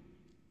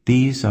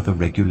 These are the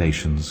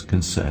regulations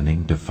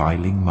concerning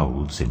defiling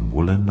molds in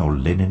woolen or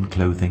linen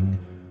clothing,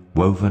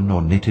 woven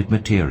or knitted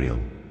material,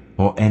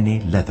 or any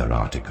leather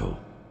article,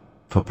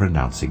 for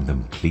pronouncing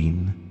them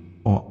clean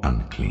or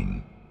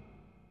unclean.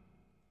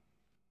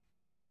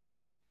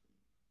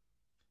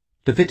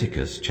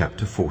 Leviticus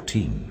chapter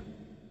 14.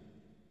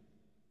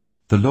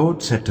 The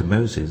Lord said to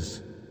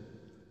Moses,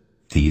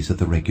 "These are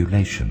the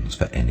regulations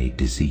for any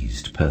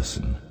diseased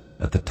person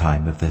at the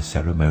time of their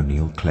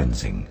ceremonial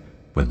cleansing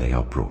when they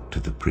are brought to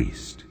the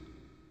priest.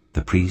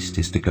 The priest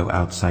is to go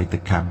outside the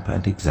camp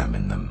and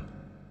examine them.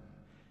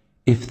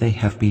 If they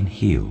have been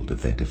healed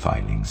of their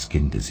defiling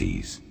skin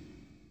disease,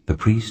 the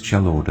priest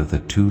shall order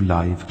that 2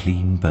 live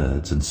clean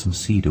birds and some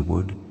cedar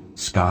wood,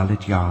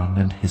 scarlet yarn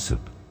and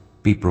hyssop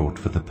be brought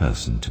for the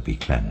person to be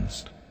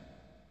cleansed.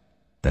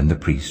 Then the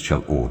priest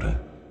shall order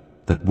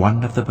that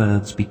 1 of the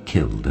birds be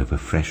killed over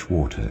fresh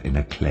water in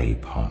a clay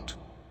pot.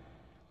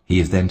 He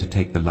is then to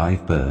take the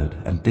live bird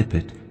and dip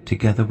it,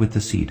 together with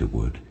the cedar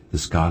wood, the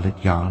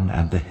scarlet yarn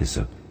and the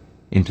hyssop,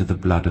 into the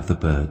blood of the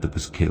bird that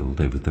was killed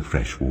over the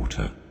fresh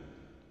water.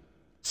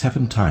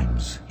 7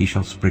 times he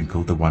shall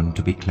sprinkle the one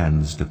to be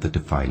cleansed of the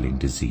defiling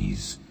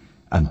disease,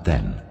 and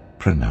then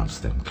pronounce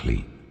them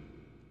clean.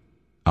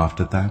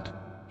 After that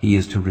he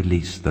is to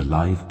release the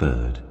live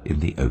bird in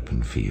the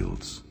open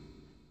fields.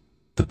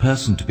 The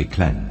person to be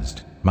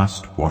cleansed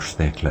must wash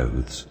their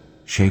clothes,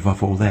 shave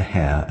off all their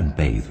hair, and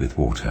bathe with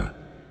water.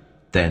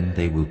 Then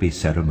they will be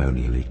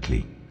ceremonially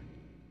clean.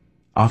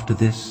 After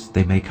this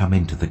they may come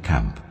into the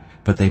camp,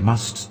 but they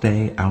must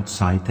stay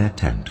outside their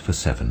tent for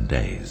 7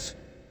 days.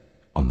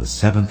 On the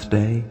 7th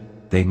day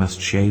they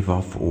must shave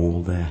off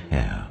all their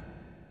hair.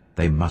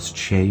 They must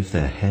shave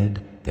their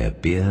head, their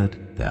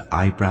beard, their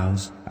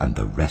eyebrows, and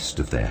the rest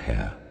of their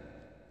hair.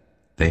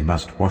 They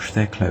must wash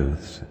their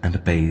clothes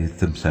and bathe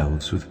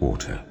themselves with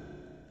water,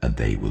 and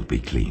they will be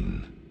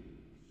clean.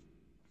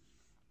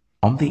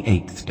 On the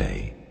 8th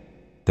day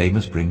they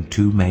must bring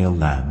 2 male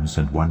lambs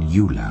and 1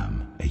 ewe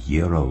lamb, a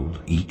year old,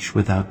 each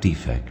without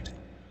defect,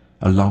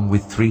 along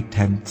with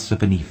 3/10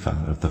 of an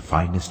ephah of the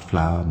finest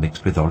flour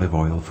mixed with olive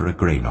oil for a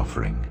grain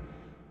offering,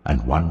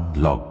 and 1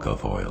 log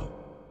of oil.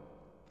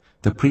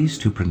 The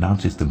priest who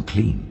pronounces them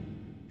clean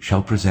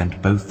shall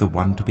present both the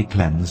one to be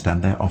cleansed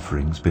and their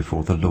offerings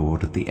before the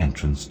Lord at the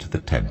entrance to the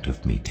tent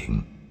of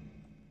meeting.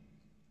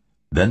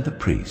 Then the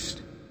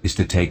priest is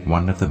to take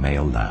one of the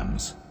male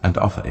lambs and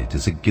offer it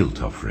as a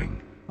guilt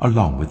offering,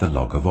 along with a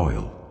log of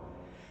oil.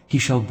 He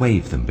shall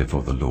wave them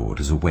before the Lord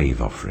as a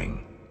wave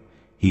offering.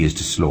 He is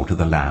to slaughter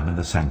the lamb in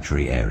the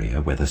sanctuary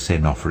area where the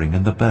sin offering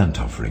and the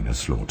burnt offering are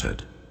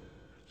slaughtered.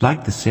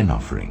 Like the sin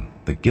offering,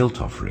 the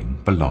guilt offering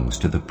belongs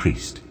to the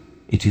priest.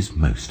 It is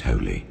most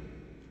holy.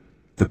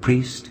 The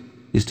priest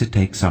is to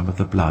take some of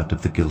the blood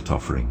of the guilt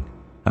offering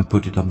and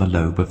put it on the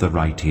lobe of the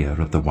right ear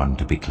of the one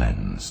to be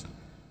cleansed,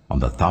 on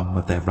the thumb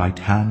of their right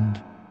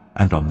hand,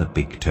 and on the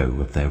big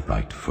toe of their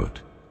right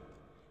foot.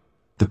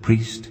 The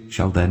priest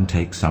shall then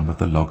take some of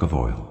the log of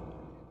oil,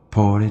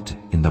 pour it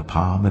in the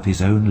palm of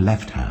his own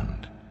left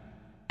hand,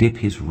 dip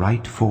his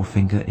right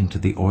forefinger into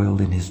the oil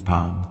in his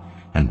palm,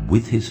 and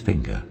with his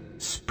finger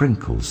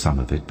sprinkle some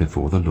of it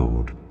before the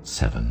Lord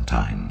 7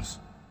 times.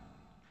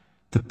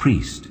 The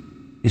priest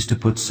is to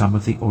put some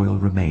of the oil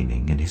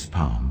remaining in his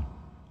palm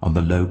on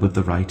the lobe of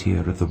the right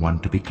ear of the one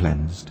to be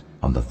cleansed,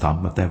 on the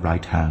thumb of their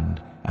right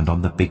hand, and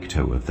on the big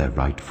toe of their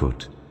right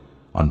foot,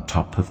 on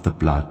top of the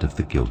blood of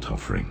the guilt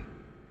offering.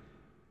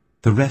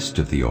 The rest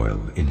of the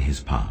oil in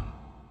his palm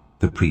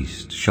the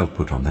priest shall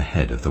put on the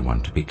head of the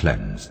one to be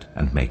cleansed,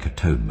 and make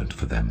atonement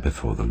for them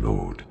before the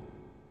Lord.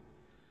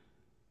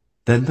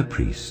 Then the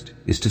priest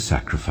is to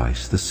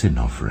sacrifice the sin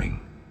offering,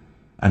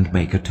 and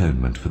make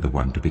atonement for the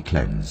one to be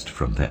cleansed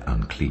from their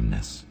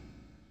uncleanness.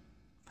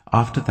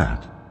 After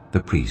that, the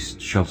priest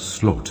shall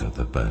slaughter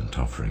the burnt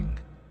offering,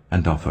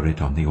 and offer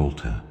it on the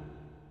altar,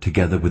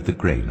 together with the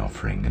grain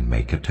offering, and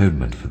make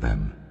atonement for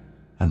them,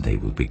 and they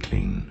will be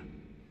clean.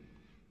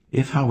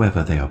 If,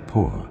 however, they are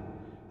poor,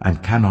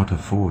 and cannot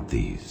afford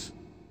these,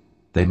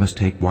 they must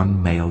take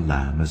one male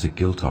lamb as a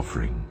guilt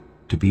offering,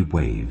 to be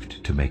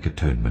waved to make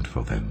atonement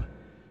for them,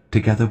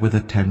 together with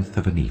 1/10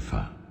 of an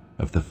ephah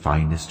of the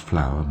finest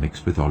flour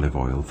mixed with olive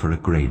oil for a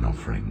grain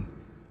offering,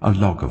 a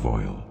log of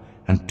oil,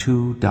 and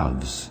 2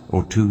 doves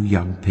or 2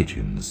 young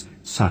pigeons,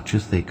 such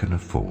as they can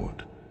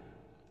afford,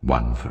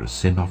 one for a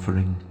sin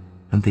offering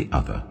and the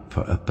other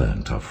for a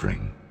burnt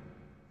offering.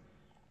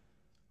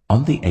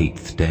 On the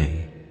 8th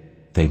day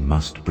they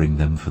must bring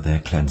them for their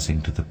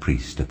cleansing to the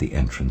priest at the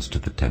entrance to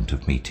the tent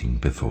of meeting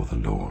before the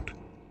Lord.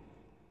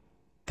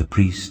 The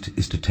priest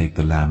is to take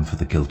the lamb for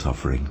the guilt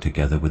offering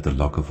together with the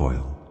log of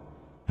oil,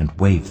 and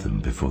wave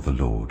them before the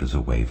Lord as a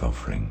wave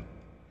offering.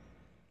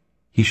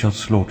 He shall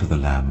slaughter the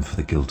lamb for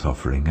the guilt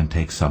offering, and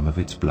take some of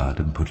its blood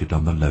and put it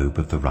on the lobe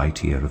of the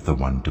right ear of the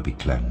one to be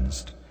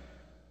cleansed,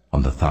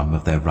 on the thumb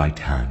of their right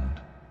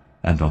hand,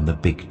 and on the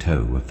big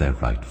toe of their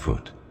right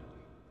foot.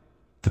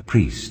 The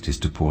priest is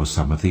to pour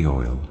some of the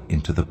oil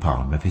into the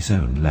palm of his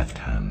own left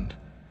hand,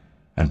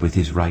 and with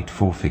his right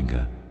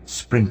forefinger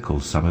sprinkle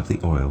some of the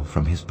oil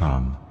from his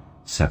palm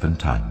 7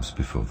 times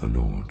before the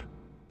Lord.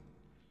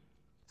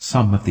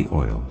 Some of the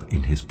oil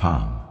in his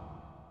palm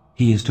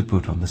he is to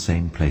put on the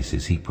same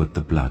places he put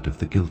the blood of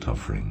the guilt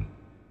offering,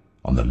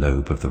 on the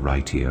lobe of the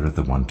right ear of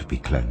the one to be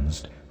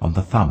cleansed, on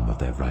the thumb of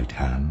their right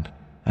hand,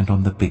 and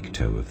on the big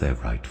toe of their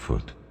right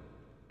foot.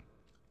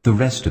 The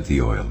rest of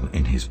the oil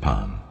in his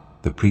palm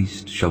the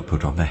priest shall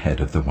put on the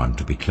head of the one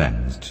to be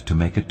cleansed, to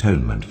make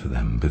atonement for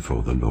them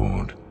before the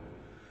Lord.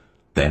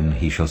 Then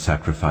he shall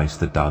sacrifice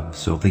the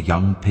doves or the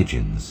young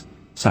pigeons,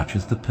 such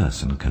as the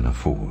person can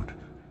afford,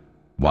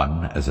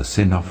 one as a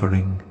sin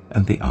offering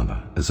and the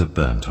other as a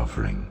burnt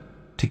offering,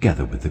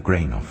 together with the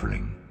grain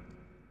offering.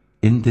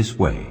 In this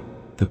way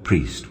the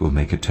priest will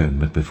make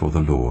atonement before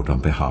the Lord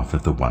on behalf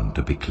of the one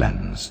to be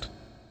cleansed.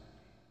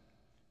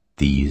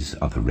 These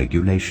are the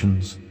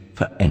regulations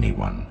for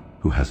anyone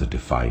who has a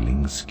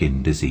defiling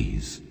skin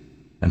disease,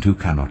 and who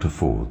cannot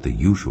afford the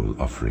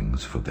usual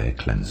offerings for their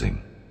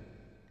cleansing.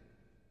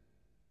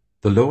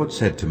 The Lord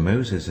said to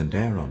Moses and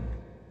Aaron,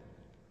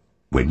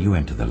 "When you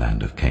enter the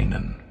land of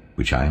Canaan,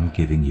 which I am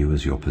giving you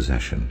as your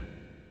possession,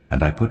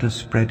 and I put a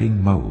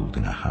spreading mold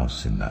in a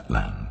house in that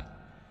land,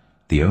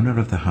 the owner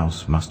of the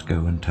house must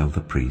go and tell the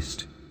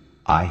priest,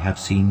 'I have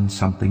seen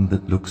something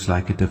that looks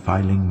like a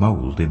defiling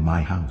mold in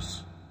my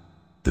house.'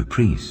 The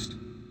priest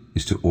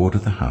is to order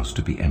the house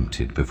to be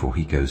emptied before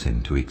he goes in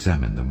to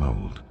examine the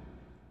mold,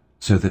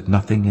 so that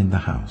nothing in the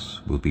house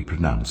will be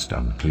pronounced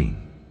unclean.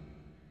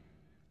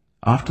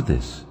 After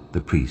this, the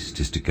priest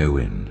is to go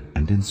in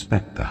and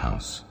inspect the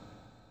house.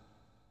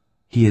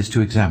 He is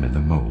to examine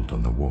the mold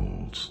on the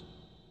walls,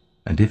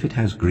 and if it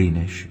has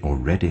greenish or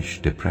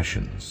reddish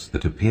depressions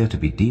that appear to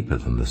be deeper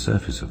than the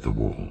surface of the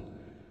wall,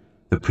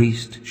 the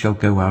priest shall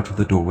go out of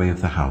the doorway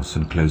of the house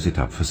and close it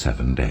up for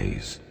 7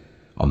 days.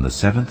 On the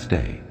 7th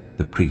day,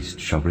 the priest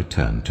shall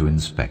return to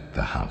inspect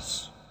the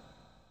house.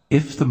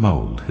 If the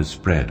mold has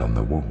spread on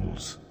the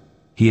walls,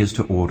 he is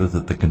to order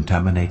that the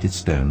contaminated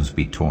stones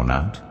be torn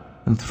out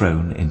and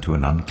thrown into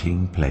an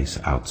unclean place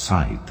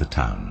outside the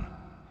town.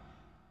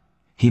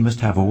 He must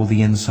have all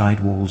the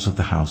inside walls of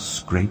the house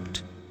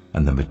scraped,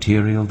 and the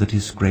material that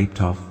is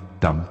scraped off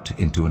dumped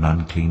into an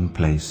unclean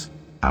place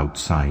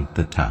outside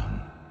the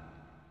town.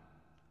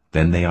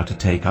 Then they are to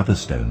take other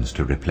stones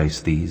to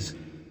replace these,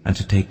 and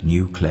to take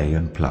new clay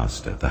and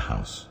plaster the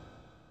house.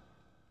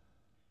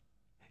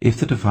 If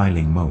the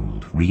defiling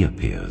mold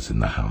reappears in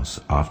the house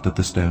after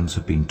the stones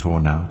have been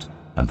torn out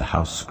and the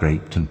house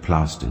scraped and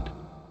plastered,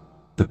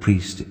 the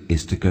priest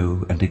is to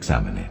go and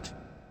examine it.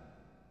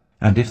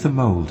 And if the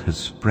mold has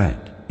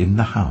spread in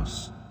the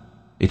house,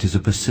 it is a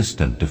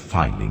persistent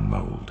defiling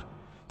mold.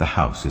 The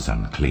house is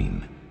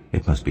unclean.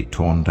 It must be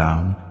torn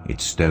down,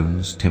 its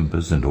stones,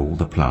 timbers, and all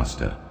the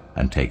plaster,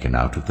 and taken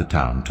out of the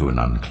town to an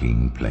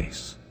unclean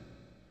place.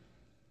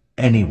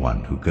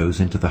 Anyone who goes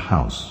into the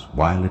house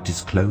while it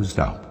is closed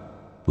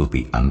up will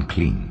be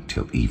unclean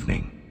till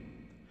evening.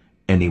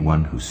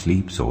 Anyone who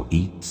sleeps or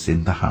eats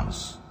in the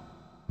house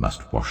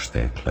must wash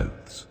their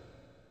clothes.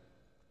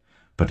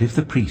 But if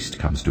the priest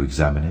comes to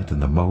examine it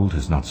and the mold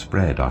has not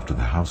spread after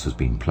the house has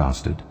been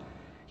plastered,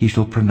 he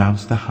shall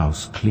pronounce the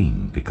house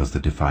clean because the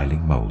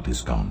defiling mold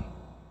is gone.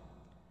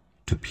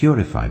 To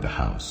purify the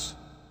house,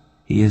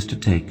 he is to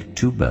take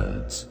 2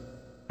 birds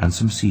and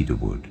some cedar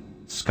wood,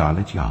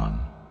 scarlet yarn,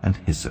 and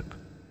hyssop.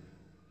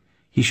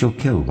 He shall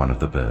kill one of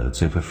the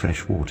birds over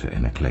fresh water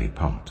in a clay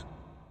pot.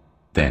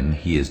 Then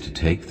he is to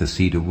take the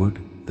cedar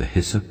wood, the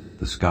hyssop,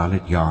 the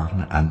scarlet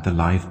yarn, and the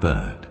live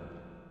bird,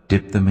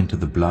 dip them into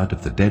the blood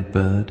of the dead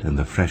bird and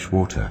the fresh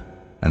water,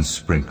 and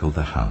sprinkle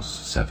the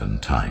house 7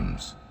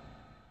 times.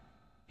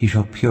 He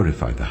shall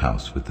purify the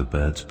house with the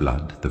bird's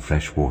blood, the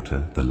fresh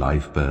water, the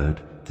live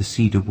bird, the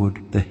cedar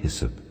wood, the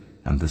hyssop,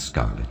 and the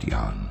scarlet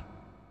yarn.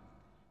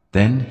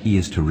 Then he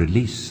is to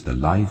release the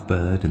live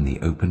bird in the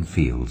open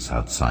fields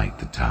outside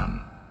the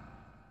town.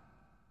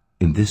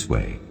 In this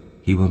way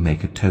he will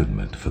make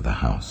atonement for the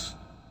house,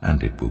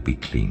 and it will be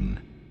clean.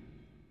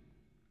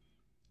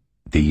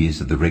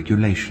 These are the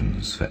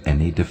regulations for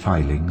any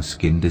defiling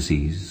skin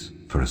disease,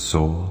 for a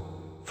sore,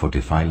 for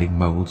defiling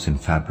molds in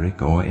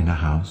fabric or in a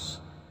house,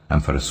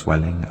 and for a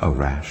swelling, a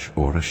rash,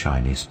 or a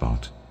shiny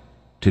spot,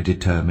 to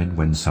determine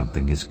when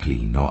something is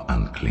clean or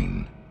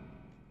unclean.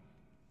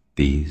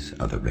 These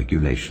are the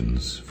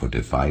regulations for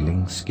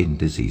defiling skin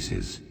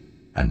diseases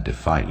and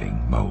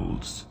defiling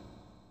molds.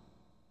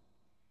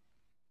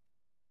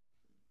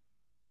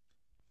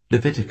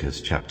 Leviticus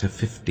chapter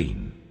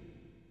 15.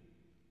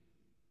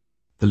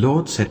 The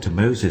Lord said to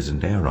Moses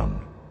and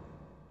Aaron,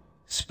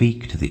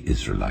 "Speak to the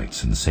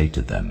Israelites and say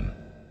to them,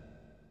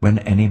 when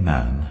any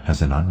man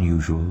has an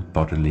unusual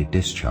bodily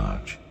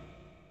discharge,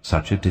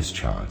 such a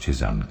discharge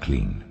is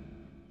unclean.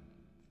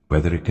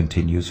 Whether it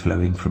continues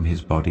flowing from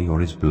his body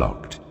or is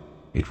blocked,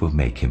 it will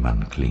make him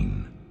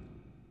unclean.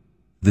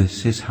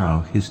 This is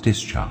how his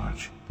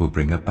discharge will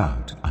bring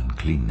about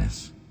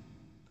uncleanness.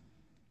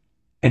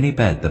 Any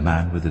bed the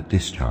man with a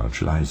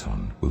discharge lies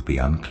on will be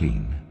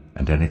unclean,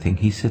 and anything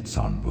he sits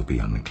on will be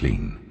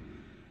unclean.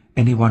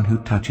 Anyone who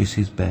touches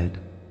his bed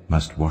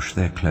must wash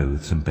their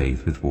clothes and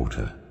bathe with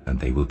water, and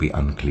they will be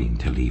unclean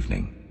till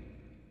evening.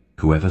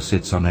 Whoever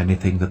sits on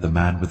anything that the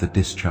man with a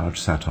discharge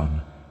sat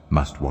on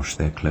must wash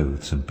their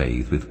clothes and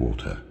bathe with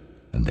water,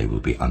 and they will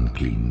be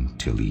unclean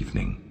till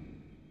evening.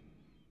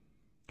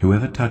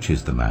 Whoever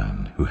touches the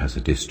man who has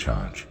a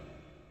discharge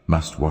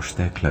must wash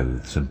their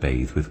clothes and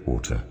bathe with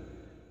water,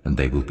 and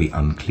they will be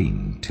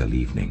unclean till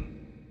evening.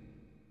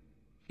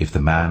 If the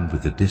man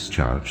with the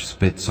discharge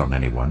spits on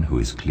anyone who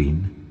is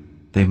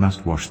clean, they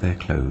must wash their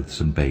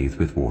clothes and bathe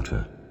with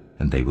water,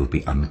 and they will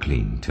be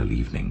unclean till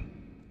evening.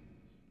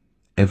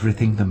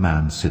 Everything the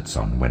man sits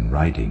on when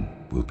riding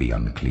will be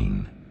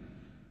unclean,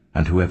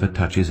 and whoever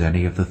touches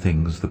any of the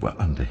things that were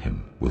under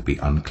him will be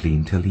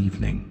unclean till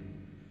evening.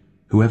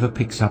 Whoever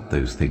picks up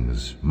those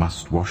things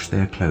must wash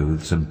their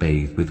clothes and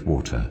bathe with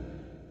water,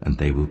 and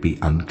they will be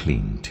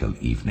unclean till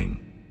evening.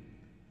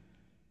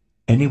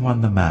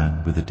 Anyone the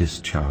man with a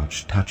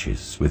discharge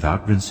touches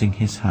without rinsing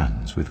his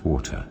hands with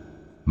water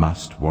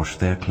must wash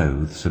their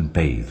clothes and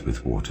bathe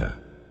with water,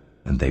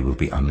 and they will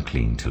be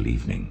unclean till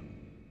evening.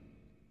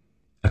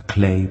 A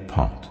clay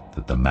pot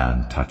that the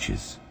man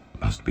touches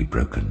must be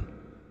broken,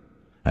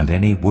 and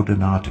any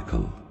wooden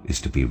article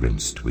is to be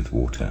rinsed with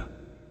water.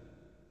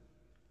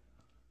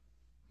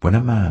 When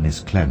a man is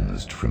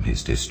cleansed from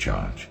his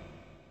discharge,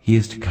 he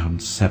is to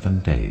count 7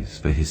 days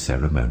for his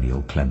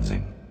ceremonial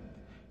cleansing.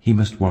 He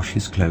must wash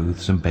his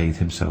clothes and bathe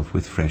himself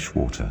with fresh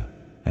water,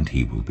 and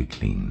he will be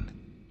clean.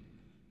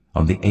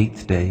 On the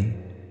 8th day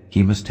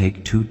he must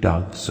take 2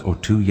 doves or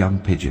 2 young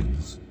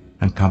pigeons,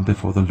 and come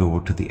before the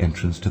Lord to the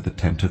entrance to the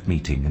tent of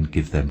meeting and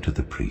give them to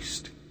the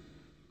priest.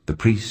 The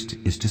priest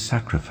is to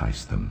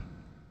sacrifice them,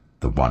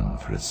 the one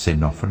for a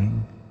sin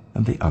offering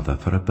and the other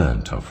for a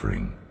burnt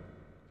offering.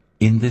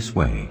 In this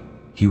way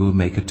he will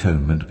make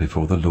atonement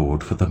before the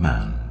Lord for the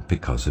man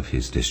because of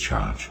his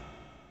discharge.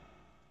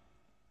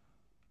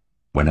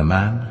 When a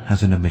man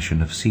has an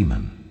emission of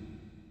semen,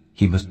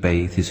 he must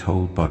bathe his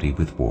whole body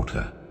with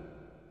water,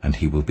 and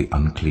he will be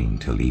unclean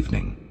till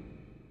evening.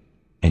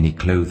 Any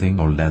clothing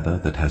or leather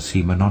that has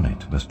semen on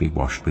it must be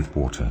washed with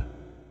water,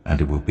 and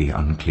it will be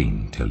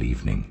unclean till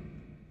evening.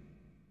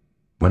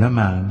 When a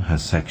man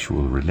has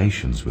sexual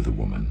relations with a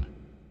woman,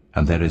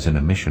 and there is an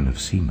emission of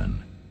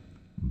semen,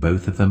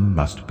 Both of them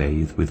must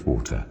bathe with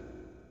water,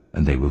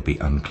 and they will be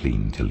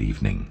unclean till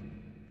evening.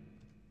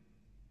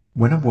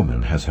 When a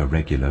woman has her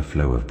regular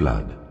flow of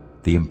blood,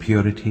 the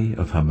impurity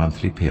of her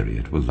monthly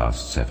period will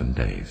last 7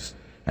 days,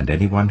 and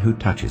anyone who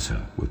touches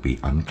her will be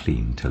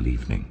unclean till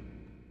evening.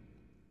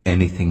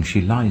 Anything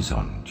she lies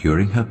on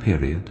during her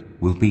period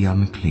will be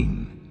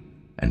unclean,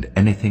 and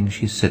anything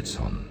she sits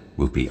on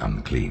will be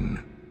unclean.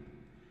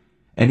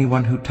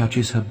 Anyone who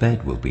touches her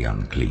bed will be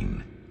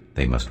unclean.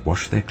 They must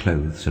wash their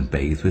clothes and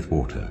bathe with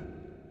water,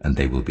 and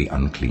they will be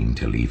unclean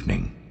till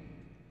evening.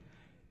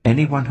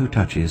 Anyone who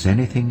touches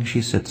anything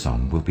she sits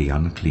on will be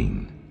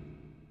unclean.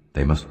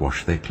 They must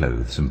wash their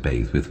clothes and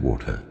bathe with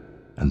water,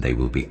 and they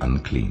will be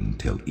unclean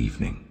till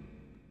evening.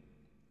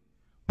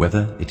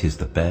 Whether it is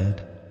the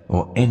bed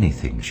or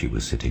anything she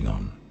was sitting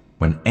on,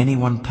 when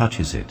anyone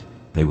touches it,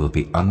 they will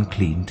be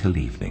unclean till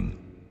evening.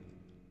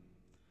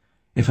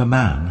 If a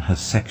man has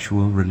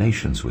sexual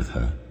relations with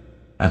her,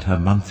 and her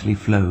monthly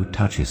flow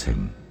touches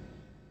him,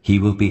 he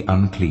will be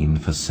unclean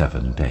for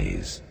 7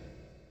 days.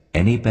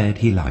 Any bed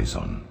he lies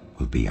on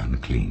will be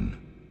unclean.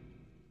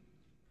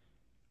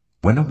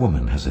 When a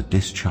woman has a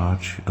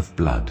discharge of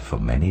blood for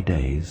many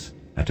days,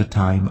 at a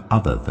time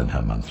other than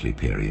her monthly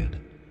period,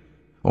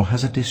 or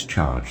has a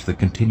discharge that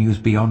continues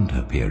beyond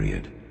her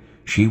period,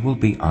 she will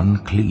be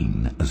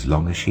unclean as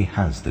long as she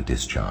has the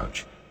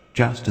discharge,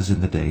 just as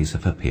in the days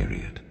of her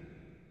period.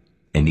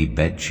 Any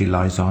bed she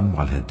lies on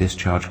while her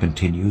discharge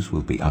continues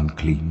will be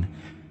unclean,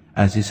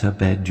 as is her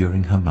bed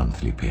during her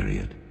monthly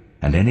period,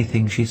 and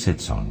anything she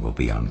sits on will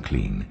be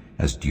unclean,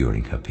 as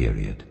during her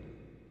period.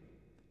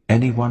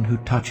 Anyone who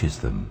touches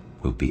them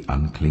will be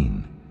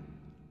unclean.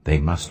 They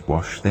must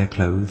wash their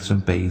clothes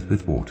and bathe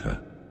with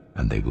water,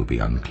 and they will be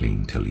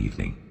unclean till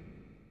evening.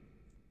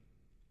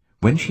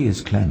 When she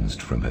is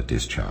cleansed from her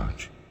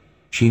discharge,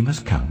 she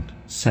must count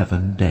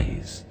 7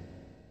 days,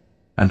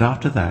 and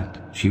after that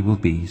she will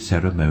be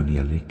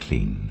ceremonially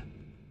clean.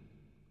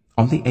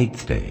 On the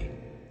 8th day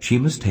she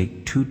must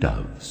take 2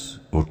 doves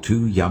or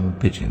 2 young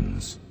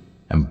pigeons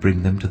and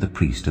bring them to the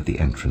priest at the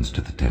entrance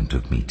to the tent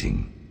of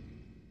meeting.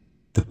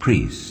 The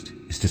priest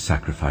is to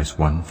sacrifice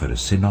one for a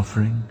sin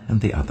offering and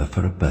the other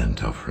for a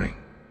burnt offering.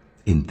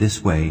 In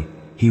this way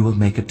he will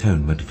make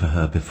atonement for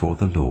her before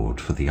the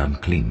Lord for the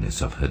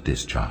uncleanness of her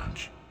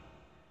discharge.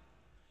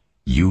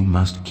 You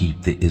must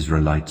keep the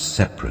Israelites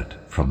separate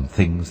from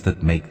things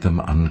that make them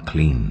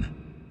unclean,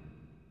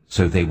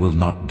 so they will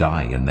not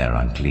die in their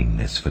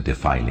uncleanness for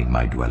defiling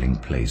my dwelling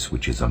place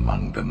which is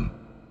among them.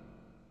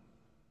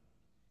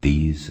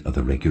 These are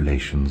the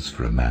regulations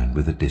for a man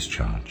with a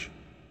discharge,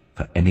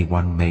 for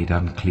anyone made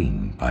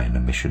unclean by an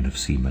emission of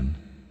semen,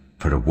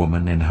 for a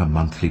woman in her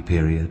monthly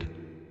period,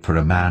 for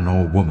a man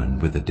or woman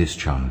with a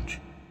discharge,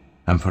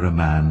 and for a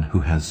man who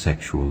has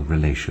sexual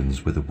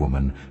relations with a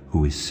woman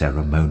who is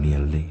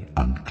ceremonially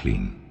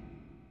unclean.